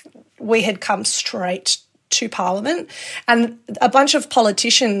like we had come straight to Parliament, and a bunch of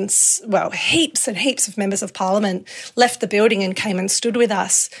politicians, well, heaps and heaps of members of Parliament left the building and came and stood with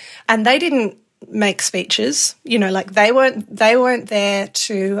us, and they didn't make speeches, you know, like they weren't there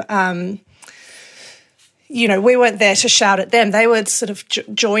to, you know, we weren't there to shout at them. They were sort of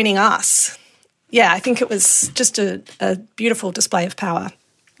joining us. Yeah, I think it was just a beautiful display of power.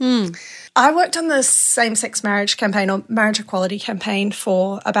 I worked on the same-sex marriage campaign or marriage equality campaign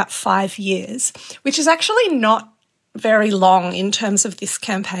for about 5 years, which is actually not very long in terms of this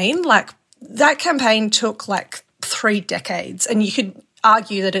campaign. Like, that campaign took like 3 decades, and you could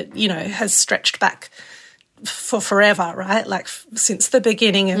argue that it, you know, has stretched back for forever, right? Like, since the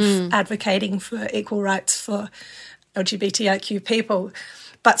beginning of advocating for equal rights for LGBTIQ people.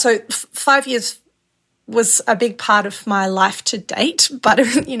 But so 5 years was a big part of my life to date,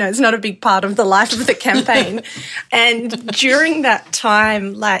 but, you know, it's not a big part of the life of the campaign. And during that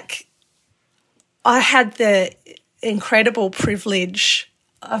time, like, I had the incredible privilege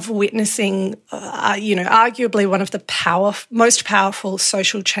of witnessing, you know, arguably one of the most powerful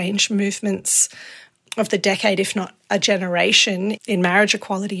social change movements the decade, if not a generation, in marriage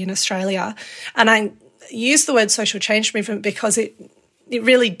equality in Australia. And I use the word social change movement because it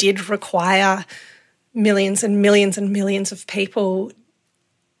really did require millions and millions and millions of people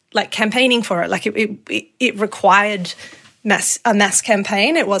like campaigning for it. Like it required a mass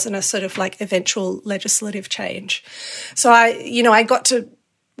campaign. It wasn't a sort of like eventual legislative change. So I got to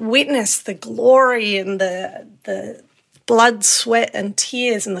witness the glory and the blood, sweat and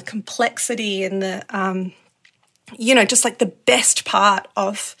tears and the complexity and the, just like the best part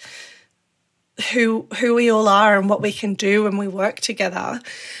of who we all are and what we can do when we work together.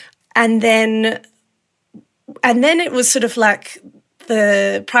 And then it was sort of like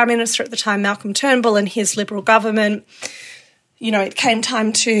the Prime Minister at the time, Malcolm Turnbull, and his Liberal government, it came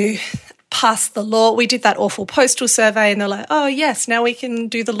time to pass the law. We did that awful postal survey and they're like, oh, yes, now we can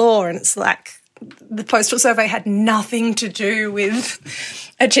do the law. And it's like the postal survey had nothing to do with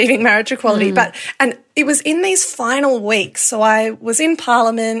achieving marriage equality. And it was in these final weeks. So I was in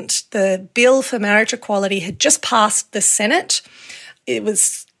Parliament. The bill for marriage equality had just passed the Senate. It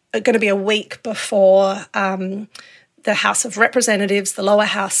was going to be a week before the House of Representatives, the lower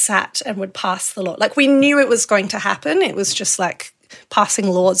house, sat and would pass the law. Like, we knew it was going to happen. It was just like passing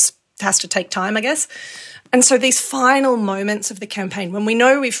laws has to take time, I guess. And so these final moments of the campaign, when we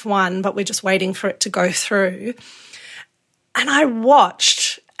know we've won, but we're just waiting for it to go through, and I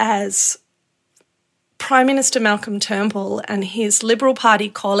watched as Prime Minister Malcolm Turnbull and his Liberal Party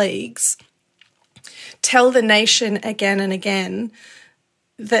colleagues tell the nation again and again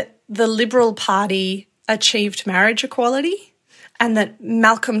that the Liberal Party achieved marriage equality and that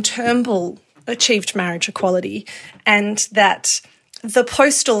Malcolm Turnbull achieved marriage equality and that the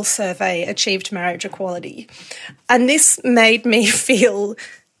postal survey achieved marriage equality. And this made me feel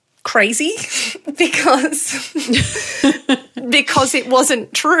crazy because it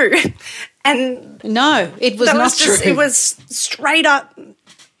wasn't true. And no, it was not true. It was straight up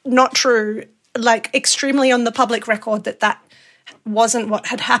not true, like extremely on the public record that wasn't what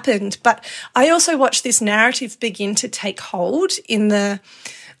had happened. But I also watched this narrative begin to take hold in the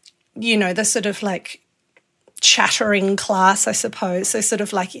sort of like chattering class, I suppose. So sort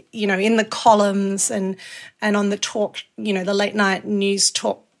of like, in the columns and on the talk, the late night news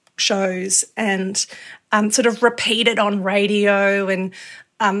talk shows and sort of repeated on radio and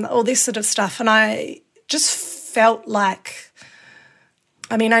all this sort of stuff. And I just felt like,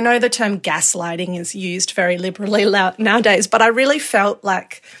 I know the term gaslighting is used very liberally nowadays, but I really felt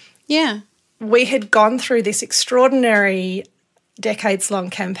like we had gone through this extraordinary decades-long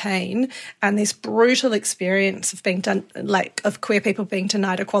campaign and this brutal experience of being done, like of queer people being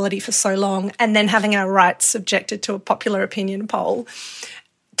denied equality for so long and then having our rights subjected to a popular opinion poll,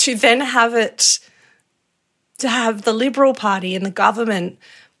 to then have the Liberal Party and the government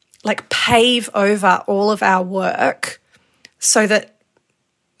like pave over all of our work so that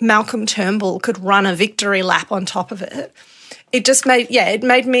Malcolm Turnbull could run a victory lap on top of it. It just made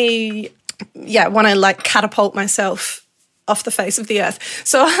me want to like catapult myself off the face of the earth.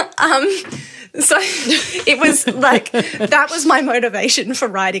 So it was like, that was my motivation for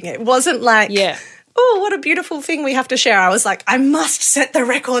writing it. It wasn't like, oh, what a beautiful thing we have to share. I was like, I must set the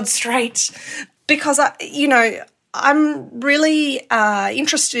record straight because I'm really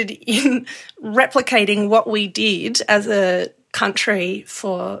interested in replicating what we did as a country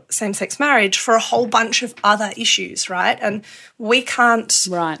for same-sex marriage for a whole bunch of other issues, right? And we can't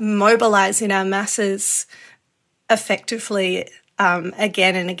mobilise in our masses effectively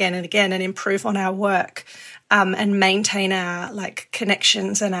again and again and again and improve on our work and maintain our like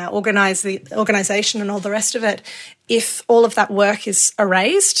connections and our organisation and all the rest of it if all of that work is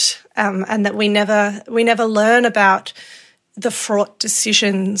erased and that we never learn about the fraught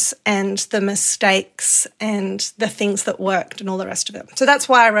decisions and the mistakes and the things that worked and all the rest of it. So that's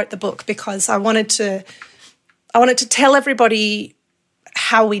why I wrote the book, because I wanted to tell everybody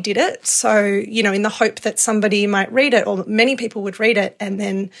how we did it. So, in the hope that somebody might read it or many people would read it and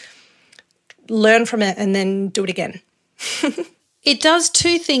then learn from it and then do it again. It does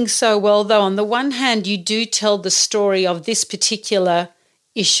two things so well, though. On the one hand, you do tell the story of this particular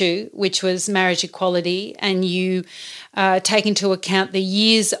issue, which was marriage equality, and you take into account the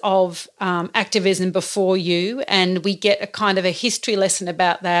years of activism before you, and we get a kind of a history lesson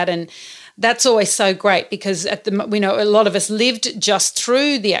about that. And that's always so great because we know a lot of us lived just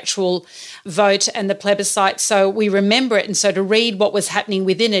through the actual vote and the plebiscite, so we remember it. And so to read what was happening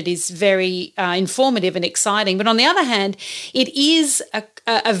within it is very informative and exciting. But on the other hand, it is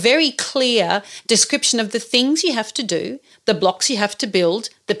a very clear description of the things you have to do, the blocks you have to build,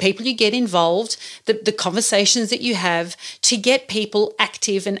 the people you get involved, the conversations that you have, have to get people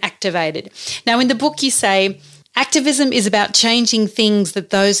active and activated. Now, in the book you say, activism is about changing things that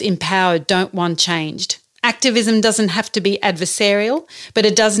those in power don't want changed. Activism doesn't have to be adversarial, but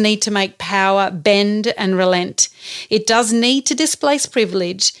it does need to make power bend and relent. It does need to displace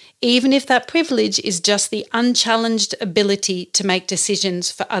privilege, even if that privilege is just the unchallenged ability to make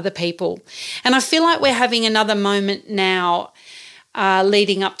decisions for other people. And I feel like we're having another moment now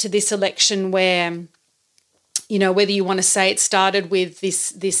leading up to this election where, you know, whether you want to say it started with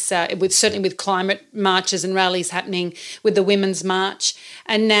with certainly with climate marches and rallies happening, with the Women's March,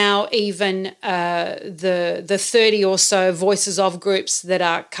 and now even the 30 or so voices of groups that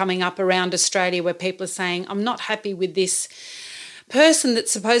are coming up around Australia where people are saying, I'm not happy with this person that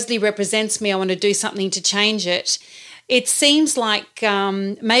supposedly represents me, I want to do something to change it. It seems like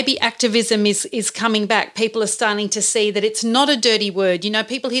maybe activism is coming back. People are starting to see that it's not a dirty word. You know,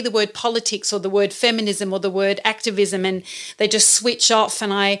 people hear the word politics or the word feminism or the word activism and they just switch off.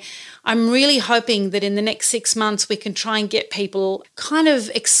 And I'm really hoping that in the next 6 months we can try and get people kind of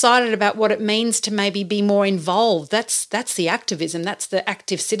excited about what it means to maybe be more involved. That's the activism. That's the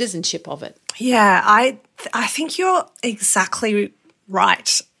active citizenship of it. Yeah, I think you're exactly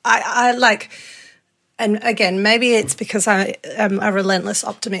right. I like... And again, maybe it's because I am a relentless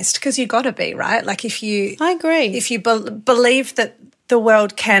optimist, because you got to be, right? Like I agree. If you believe that the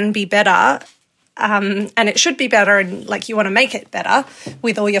world can be better and it should be better and like you want to make it better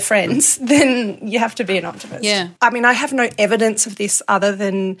with all your friends, then you have to be an optimist. Yeah. I mean, I have no evidence of this other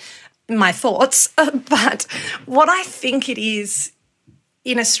than my thoughts, but what I think it is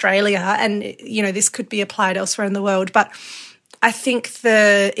in Australia, and, you know, this could be applied elsewhere in the world, but I think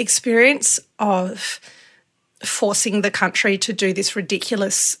the experience of forcing the country to do this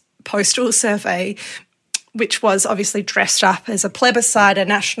ridiculous postal survey, which was obviously dressed up as a plebiscite, a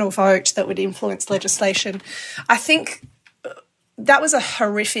national vote that would influence legislation, I think that was a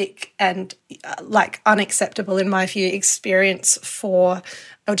horrific and unacceptable, in my view, experience for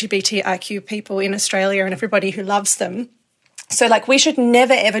LGBTIQ people in Australia and everybody who loves them. So, we should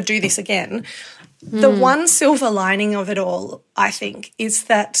never, ever do this again. The one silver lining of it all, I think, is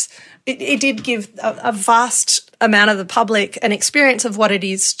that it did give a vast amount of the public an experience of what it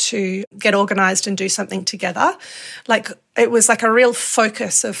is to get organised and do something together. It was a real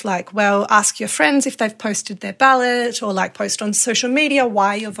focus of ask your friends if they've posted their ballot, or post on social media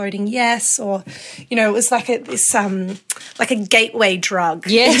why you're voting yes, or, you know, it was a gateway drug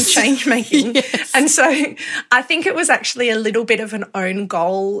in change making. Yes. And so I think it was actually a little bit of an own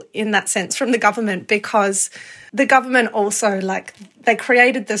goal in that sense from the government, because the government also, they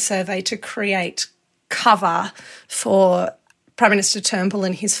created the survey to create cover for Prime Minister Turnbull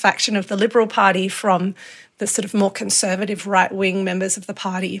and his faction of the Liberal Party from the sort of more conservative right-wing members of the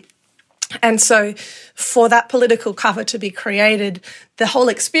party. And so for that political cover to be created, the whole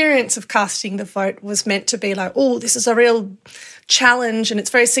experience of casting the vote was meant to be oh, this is a real challenge and it's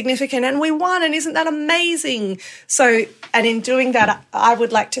very significant and we won and isn't that amazing? So, and in doing that, I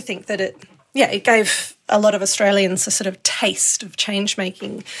would like to think that it gave a lot of Australians a sort of taste of change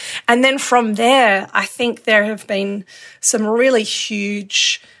making. And then from there, I think there have been some really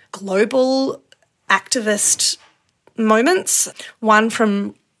huge global activist moments. One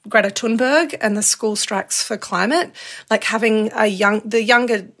from Greta Thunberg and the school strikes for climate, having the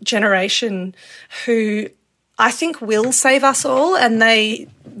younger generation who I think will save us all, and they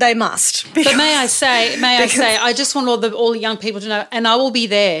must. But may I say, I just want all the young people to know, and I will be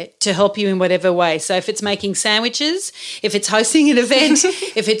there to help you in whatever way. So if it's making sandwiches, if it's hosting an event,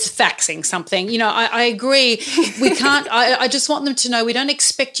 if it's faxing something, you know, I agree. We can't. I just want them to know we don't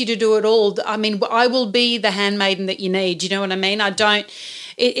expect you to do it all. I mean, I will be the handmaiden that you need. You know what I mean? I don't.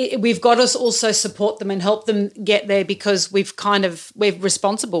 We've got to also support them and help them get there, because we're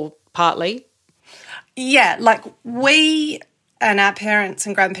responsible partly. Yeah, we and our parents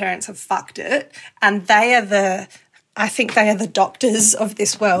and grandparents have fucked it, and I think they are the doctors of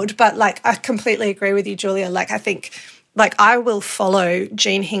this world. But I completely agree with you, Julia. I think I will follow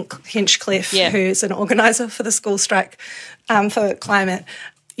Jean Hinchcliffe, who's an organiser for the school strike for climate.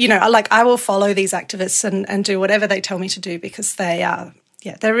 You know, I will follow these activists and do whatever they tell me to do, because they are.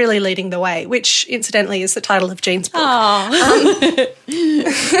 Yeah, they're really leading the way, which incidentally is the title of Jean's book. But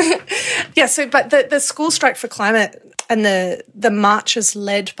the school strike for climate and the marches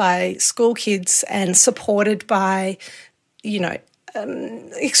led by school kids and supported by, you know,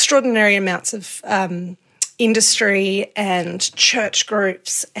 extraordinary amounts of industry and church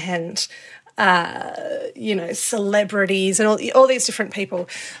groups and celebrities and all these different people.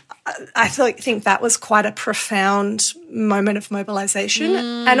 I think that was quite a profound moment of mobilisation.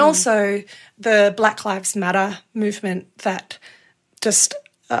 And also the Black Lives Matter movement that just,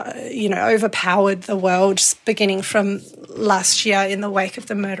 overpowered the world beginning from last year in the wake of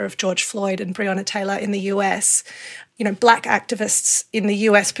the murder of George Floyd and Breonna Taylor in the US. Black activists in the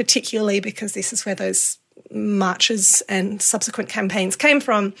US particularly, because this is where those marches and subsequent campaigns came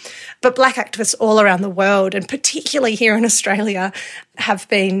from, but Black activists all around the world, and particularly here in Australia, have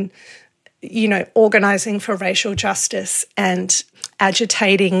been, organising for racial justice and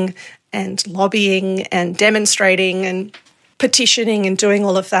agitating and lobbying and demonstrating and petitioning and doing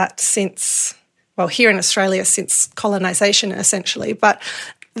all of that since, here in Australia, since colonisation essentially. But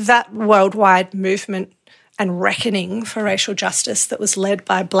that worldwide movement and reckoning for racial justice that was led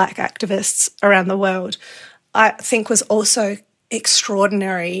by Black activists around the world, I think was also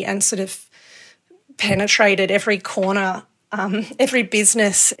extraordinary and sort of penetrated every corner, every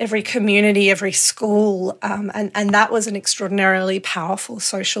business, every community, every school, and that was an extraordinarily powerful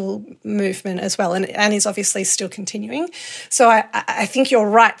social movement as well, and is obviously still continuing. So I think you're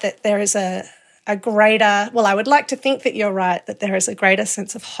right that there is a greater, I would like to think that you're right, that there is a greater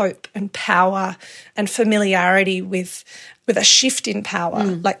sense of hope and power and familiarity with a shift in power,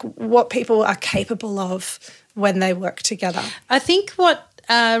 like what people are capable of when they work together. I think what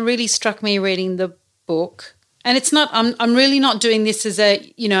really struck me reading the book, and it's not, I'm really not doing this as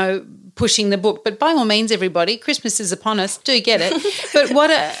a, pushing the book, but by all means, everybody, Christmas is upon us, do get it. But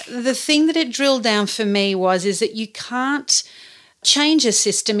the thing that it drilled down for me is that you can't change a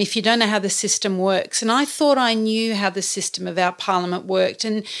system if you don't know how the system works. And I thought I knew how the system of our parliament worked.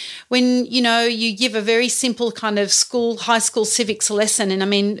 And when, you give a very simple kind of high school civics lesson, and I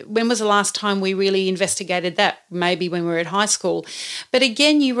mean, when was the last time we really investigated that? Maybe when we were at high school. But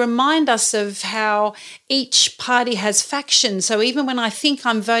again, you remind us of how each party has factions. So even when I think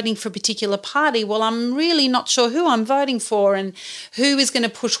I'm voting for a particular party, I'm really not sure who I'm voting for and who is going to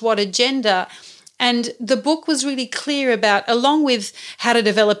push what agenda. And the book was really clear about, along with how to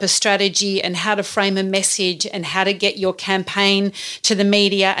develop a strategy and how to frame a message and how to get your campaign to the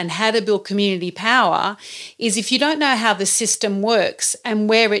media and how to build community power, is if you don't know how the system works and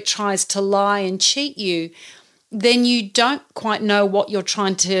where it tries to lie and cheat you, then you don't quite know what you're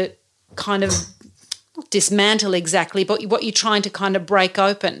trying to kind of not dismantle exactly, but what you're trying to kind of break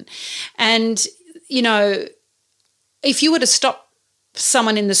open. And, if you were to stop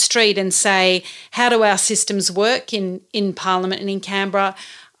someone in the street and say, how do our systems work in Parliament and in Canberra,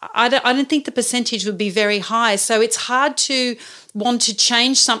 I don't think the percentage would be very high. So it's hard to want to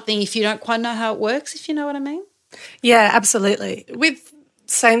change something if you don't quite know how it works, if you know what I mean. Yeah, absolutely. With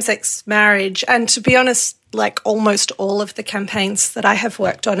same-sex marriage, and to be honest, like almost all of the campaigns that I have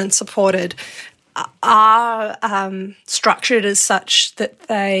worked on and supported are structured as such that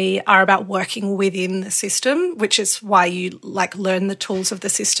they are about working within the system, which is why you learn the tools of the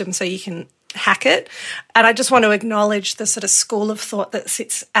system so you can hack it. And I just want to acknowledge the sort of school of thought that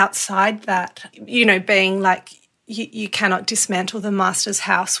sits outside that, being like you cannot dismantle the master's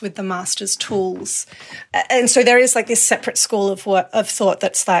house with the master's tools. And so there is this separate school of thought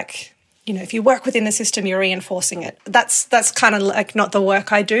that's like, if you work within the system, you're reinforcing it. That's kind of not the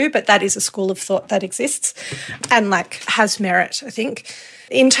work I do, but that is a school of thought that exists and has merit, I think.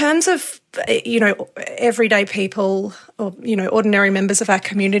 In terms of, everyday people or, ordinary members of our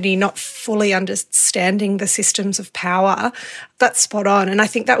community not fully understanding the systems of power, that's spot on. And I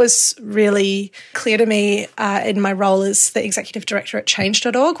think that was really clear to me in my role as the executive director at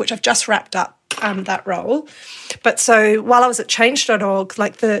change.org, which I've just wrapped up that role. But so while I was at change.org,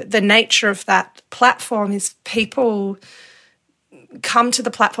 the nature of that platform is people come to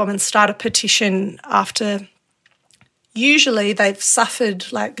the platform and start a petition after usually they've suffered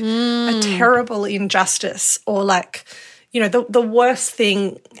a terrible injustice or the worst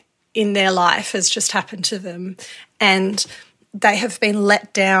thing in their life has just happened to them and they have been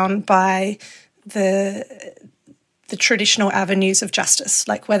let down by the traditional avenues of justice,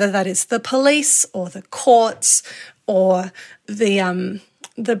 whether that is the police or the courts or the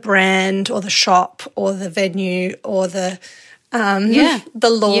brand or the shop or the venue or the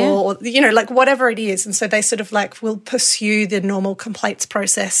law, or, whatever it is. And so they sort of will pursue the normal complaints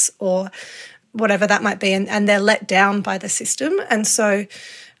process or whatever that might be, and they're let down by the system. And so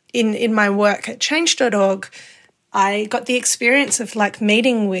in my work at change.org, I got the experience of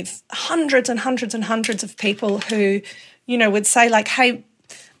meeting with hundreds and hundreds and hundreds of people who, would say hey,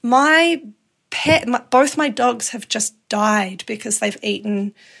 both my dogs have just died because they've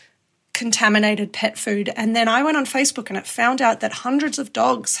eaten contaminated pet food. And then I went on Facebook and it found out that hundreds of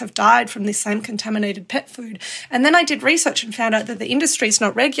dogs have died from this same contaminated pet food. And then I did research and found out that the industry is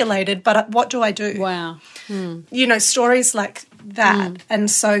not regulated, but what do I do? Wow. You know, stories like that. And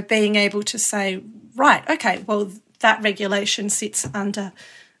so being able to say, right, okay, well, that regulation sits under,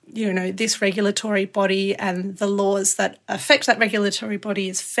 you know, this regulatory body, and the laws that affect that regulatory body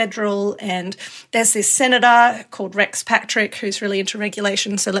is federal. And there's this senator called Rex Patrick who's really into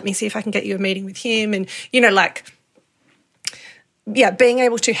regulation, so let me see if I can get you a meeting with him. And, you know, like, yeah, being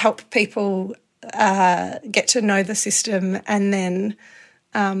able to help people get to know the system and then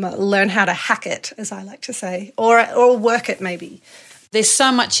learn how to hack it, as I like to say, or work it maybe. There's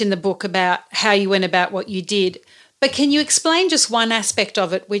so much in the book about how you went about what you did. But can you explain just one aspect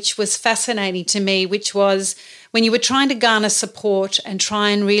of it, which was fascinating to me, which was when you were trying to garner support and try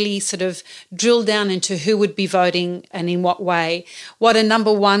and really sort of drill down into who would be voting and in what way, what a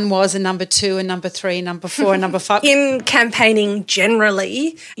number 1 was, a number 2, a number 3, a number 4, a number 5. In campaigning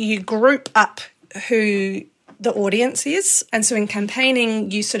generally, you group up who the audience is. And so in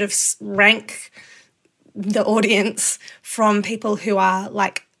campaigning, you sort of rank the audience from people who are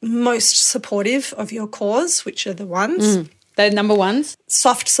like most supportive of your cause, which are the ones. The number ones.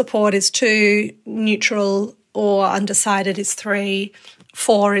 Soft support is 2, neutral or undecided is 3,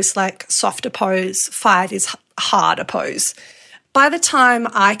 4 is like soft oppose, 5 is hard oppose. By the time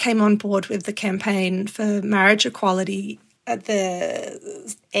I came on board with the campaign for marriage equality at the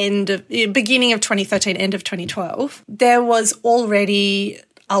beginning of 2013, end of 2012, there was already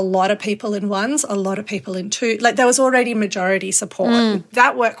a lot of people in ones, a lot of people in 2. Like there was already majority support.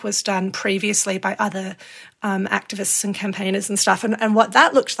 That work was done previously by other activists and campaigners and stuff. And what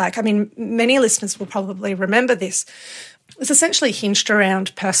that looked like, I mean, many listeners will probably remember this, it was essentially hinged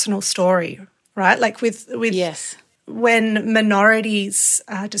around personal story, right? Like with yes. When minorities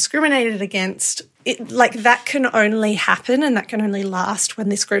are discriminated against, like that can only happen and that can only last when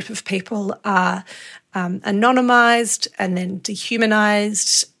this group of people are anonymised and then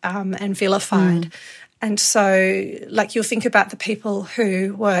dehumanised and vilified. And so, like, you'll think about the people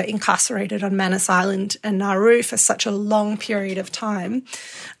who were incarcerated on Manus Island and Nauru for such a long period of time.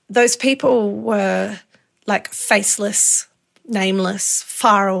 Those people were, like, faceless, nameless,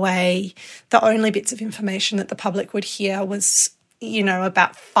 far away. The only bits of information that the public would hear was, you know,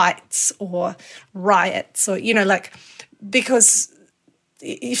 about fights or riots or, you know, like, because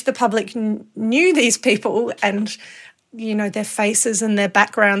if the public knew these people and, you know, their faces and their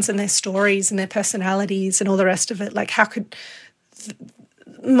backgrounds and their stories and their personalities and all the rest of it, like how could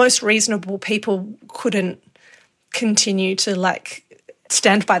most reasonable people couldn't continue to, like,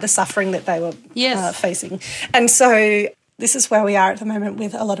 stand by the suffering that they were facing. And so this is where we are at the moment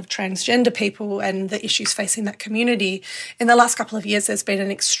with a lot of transgender people and the issues facing that community. In the last couple of years, there's been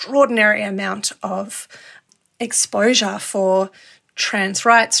an extraordinary amount of exposure for trans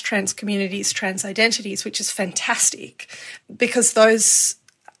rights, trans communities, trans identities, which is fantastic because those,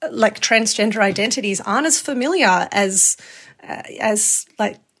 like, transgender identities aren't as familiar as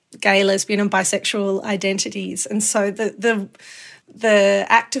like gay, lesbian and bisexual identities. And so the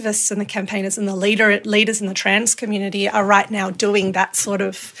activists and the campaigners and the leaders in the trans community are right now doing that sort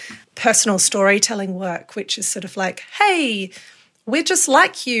of personal storytelling work, which is sort of like, hey, we're just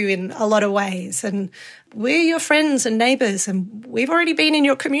like you in a lot of ways and we're your friends and neighbours and we've already been in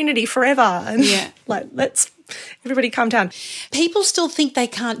your community forever. And like, let's everybody calm down. People still think they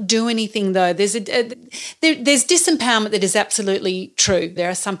can't do anything though. There's disempowerment that is absolutely true. There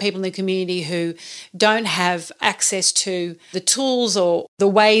are some people in the community who don't have access to the tools or the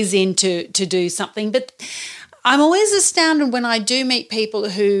ways in to do something. But I'm always astounded when I do meet people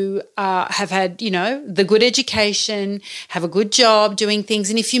who have had, you know, the good education, have a good job doing things.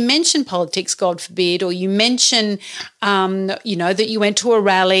 And if you mention politics, God forbid, or you mention, you know, that you went to a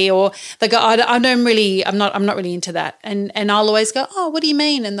rally, or they go, I'm not really into that. And I'll always go, oh, what do you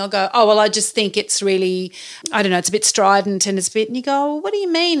mean? And they'll go, oh, well, I just think it's really, I don't know, it's a bit strident and it's a bit, and you go, well, what do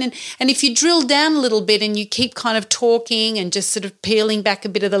you mean? And if you drill down a little bit and you keep kind of talking and just sort of peeling back a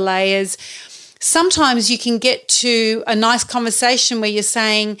bit of the layers, sometimes you can get to a nice conversation where you're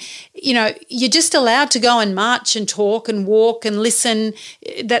saying, you know, you're just allowed to go and march and talk and walk and listen.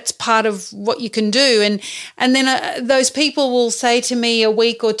 That's part of what you can do. And then those people will say to me a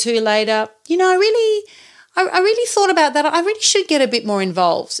week or two later, you know, I really thought about that. I really should get a bit more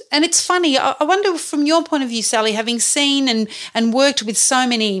involved. And it's funny. I wonder from your point of view, Sally, having seen and worked with so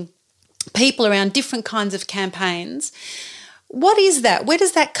many people around different kinds of campaigns, what is that? Where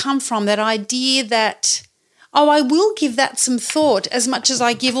does that come from, that idea that, oh, I will give that some thought as much as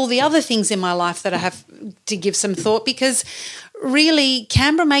I give all the other things in my life that I have to give some thought? Because really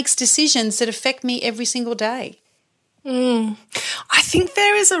Canberra makes decisions that affect me every single day. I think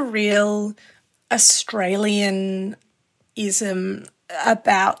there is a real Australianism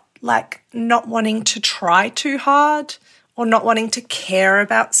about like not wanting to try too hard or not wanting to care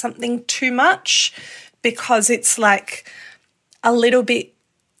about something too much because it's like a little bit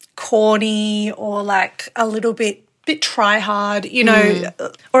corny or like a little bit try hard, you know,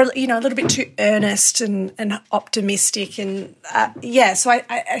 or, you know, a little bit too earnest and optimistic. And, so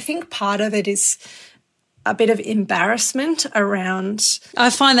I think part of it is a bit of embarrassment around.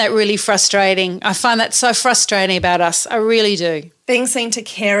 I find that really frustrating. I find that so frustrating about us. I really do. Being seen to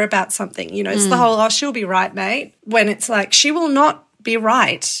care about something, you know, it's the whole, oh, she'll be right, mate, when it's like she will not be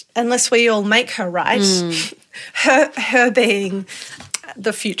right unless we all make her right, her being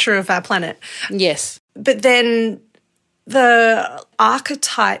the future of our planet. Yes. But then the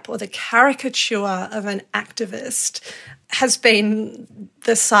archetype or the caricature of an activist has been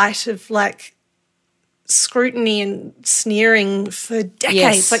the site of like scrutiny and sneering for decades,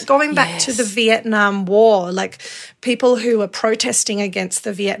 Yes. like going back to the Vietnam War, like people who were protesting against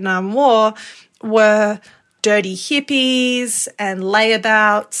the Vietnam War were dirty hippies and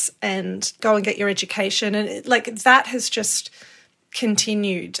layabouts and go and get your education. And like that has just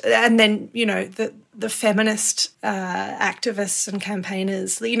continued. And then, you know, the feminist activists and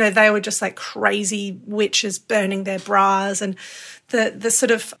campaigners, you know, they were just like crazy witches burning their bras, and the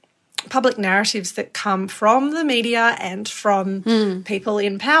sort of public narratives that come from the media and from people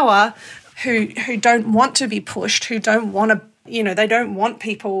in power who don't want to be pushed, who don't want to, you know, they don't want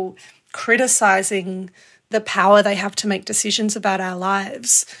people criticising the power they have to make decisions about our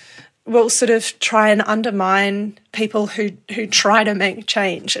lives, will sort of try and undermine people who try to make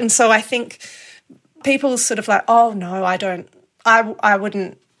change. And so I think people sort of like, oh, no, I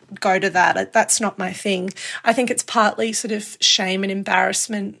wouldn't go to that. That's not my thing. I think it's partly sort of shame and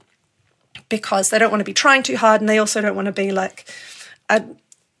embarrassment because they don't want to be trying too hard, and they also don't want to be like a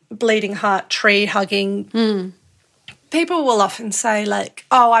bleeding heart, tree hugging. People will often say like,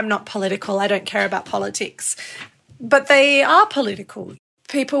 oh, I'm not political, I don't care about politics. But they are political.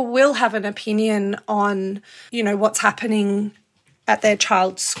 People will have an opinion on, you know, what's happening at their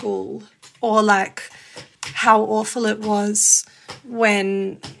child's school, or like how awful it was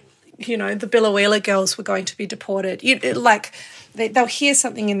when, you know, the Billawheeler girls were going to be deported. They'll hear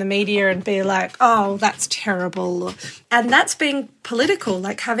something in the media and be like, oh, that's terrible. And that's being political,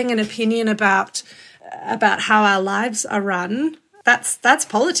 like having an opinion about how our lives are run. That's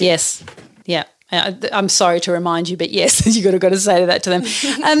politics. Yes. Yeah. I'm sorry to remind you, but yes, you've got to say that to them.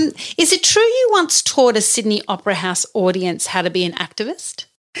 Is it true you once taught a Sydney Opera House audience how to be an activist?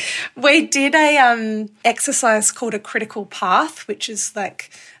 We did a exercise called a critical path, which is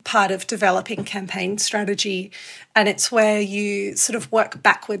like part of developing campaign strategy, and it's where you sort of work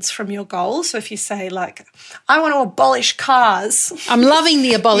backwards from your goal. So if you say like, I want to abolish cars. I'm loving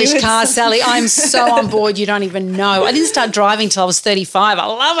the abolish cars, Sally. I'm so on board, you don't even know. I didn't start driving till I was 35. I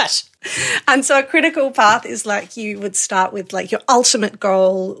love it. And so a critical path is like you would start with like your ultimate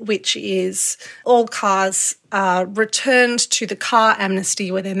goal, which is all cars are returned to the car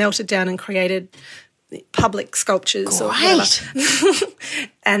amnesty where they're melted down and created public sculptures or whatever.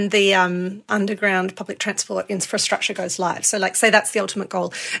 And the underground public transport infrastructure goes live. So like say that's the ultimate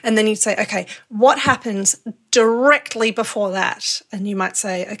goal. And then you say, okay, what happens directly before that? And you might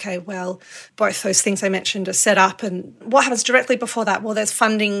say, okay, well, both those things I mentioned are set up. And what happens directly before that? Well, there's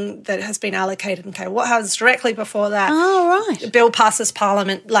funding that has been allocated. Okay, what happens directly before that? Oh, right. The bill passes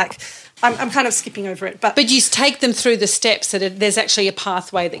Parliament. Like I'm kind of skipping over it. But you take them through the steps so that there's actually a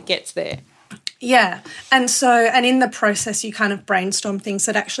pathway that gets there. Yeah. And in the process, you kind of brainstorm things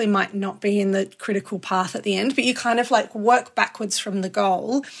that actually might not be in the critical path at the end, but you kind of like work backwards from the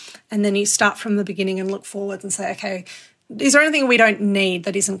goal, and then you start from the beginning and look forwards and say, okay, is there anything we don't need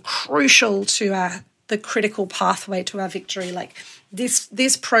that isn't crucial to the critical pathway to our victory? Like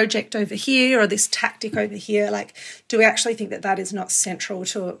this project over here or this tactic over here, like do we actually think that is not central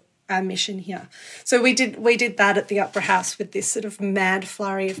to our mission here? So we did that at the Opera House with this sort of mad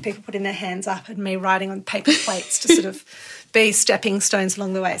flurry of people putting their hands up and me writing on paper plates to sort of be stepping stones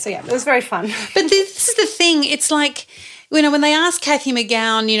along the way. So yeah, it was very fun. But this is the thing, it's like, you know, when they asked Cathy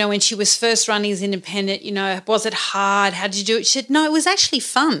McGowan, you know, when she was first running as independent, you know, was it hard? How did you do it? She said, no, it was actually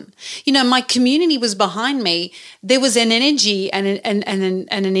fun. You know, my community was behind me. There was an energy and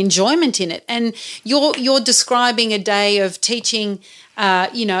an enjoyment in it. And you're describing a day of teaching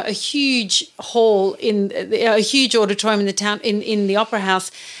a huge hall in a huge auditorium in the town in the Opera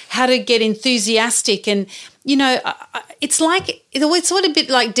House, how to get enthusiastic. And it's sort of a bit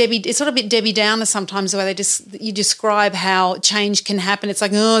like Debbie Downer sometimes, the way you describe how change can happen. It's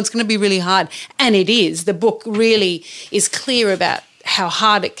like, oh, it's going to be really hard, and it is. The book really is clear about how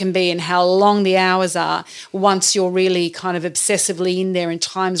hard it can be and how long the hours are once you're really kind of obsessively in there and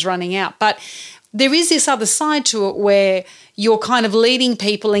time's running out. But there is this other side to it where you're kind of leading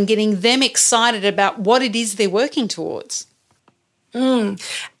people and getting them excited about what it is they're working towards. And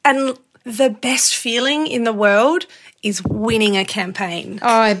the best feeling in the world is winning a campaign. Oh,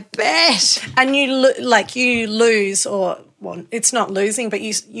 I bet. And you lose, or, well, it's not losing, but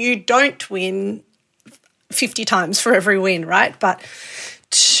you don't win 50 times for every win, right? But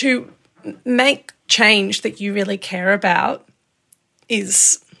to make change that you really care about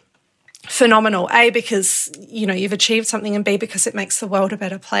is phenomenal. A, because, you've achieved something, and B, because it makes the world a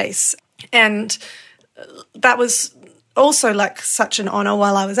better place. And that was also such an honour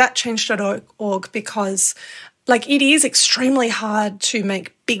while I was at change.org, because it is extremely hard to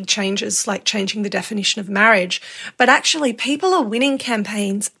make big changes like changing the definition of marriage, but actually people are winning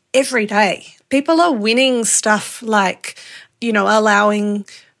campaigns every day. People are winning stuff like, allowing,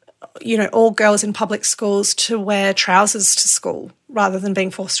 all girls in public schools to wear trousers to school rather than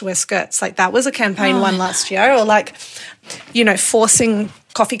being forced to wear skirts. That was a campaign won last year. Or forcing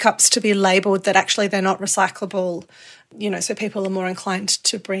coffee cups to be labelled that actually they're not recyclable, so people are more inclined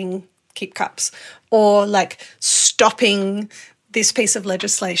to bring keep cups. Or stopping this piece of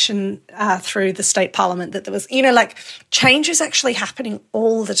legislation through the state parliament that there was, change is actually happening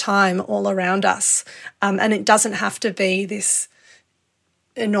all the time, all around us. And it doesn't have to be this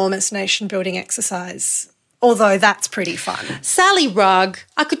enormous nation-building exercise, although that's pretty fun. Sally Rugg,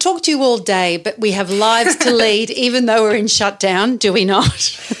 I could talk to you all day, but we have lives to lead even though we're in shutdown, do we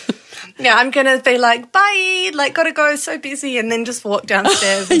not? Yeah, I'm going to be bye, got to go, so busy, and then just walk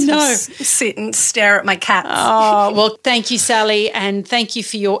downstairs and just sit and stare at my cats. Oh, well, thank you, Sally, and thank you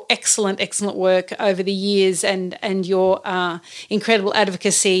for your excellent work over the years and your incredible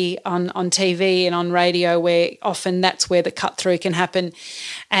advocacy on TV and on radio, where often that's where the cut-through can happen.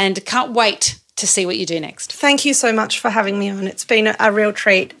 And can't wait to see what you do next. Thank you so much for having me on. It's been a real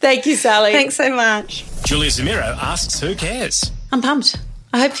treat. Thank you, Sally. Thanks so much. Julia Zemiro asks, who cares? I'm pumped.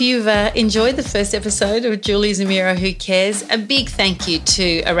 I hope you've enjoyed the first episode of Julia Zemiro, Who Cares? A big thank you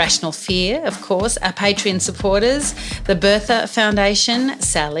to Irrational Fear, of course, our Patreon supporters, the Bertha Foundation,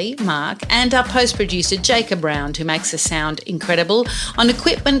 Sally, Mark, and our post-producer, Jacob Brown, who makes us sound incredible, on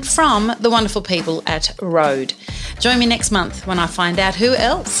equipment from the wonderful people at Rode. Join me next month when I find out who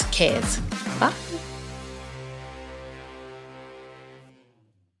else cares. Bye.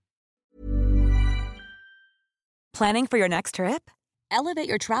 Planning for your next trip? Elevate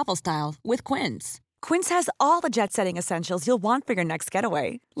your travel style with Quince. Quince has all the jet-setting essentials you'll want for your next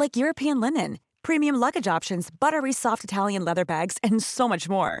getaway, like European linen, premium luggage options, buttery soft Italian leather bags, and so much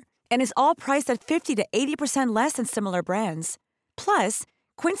more. And is all priced at 50 to 80% less than similar brands. Plus,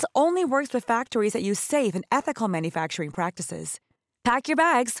 Quince only works with factories that use safe and ethical manufacturing practices. Pack your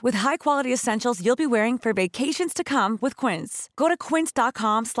bags with high-quality essentials you'll be wearing for vacations to come with Quince. Go to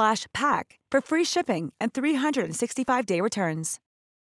quince.com/pack for free shipping and 365-day returns.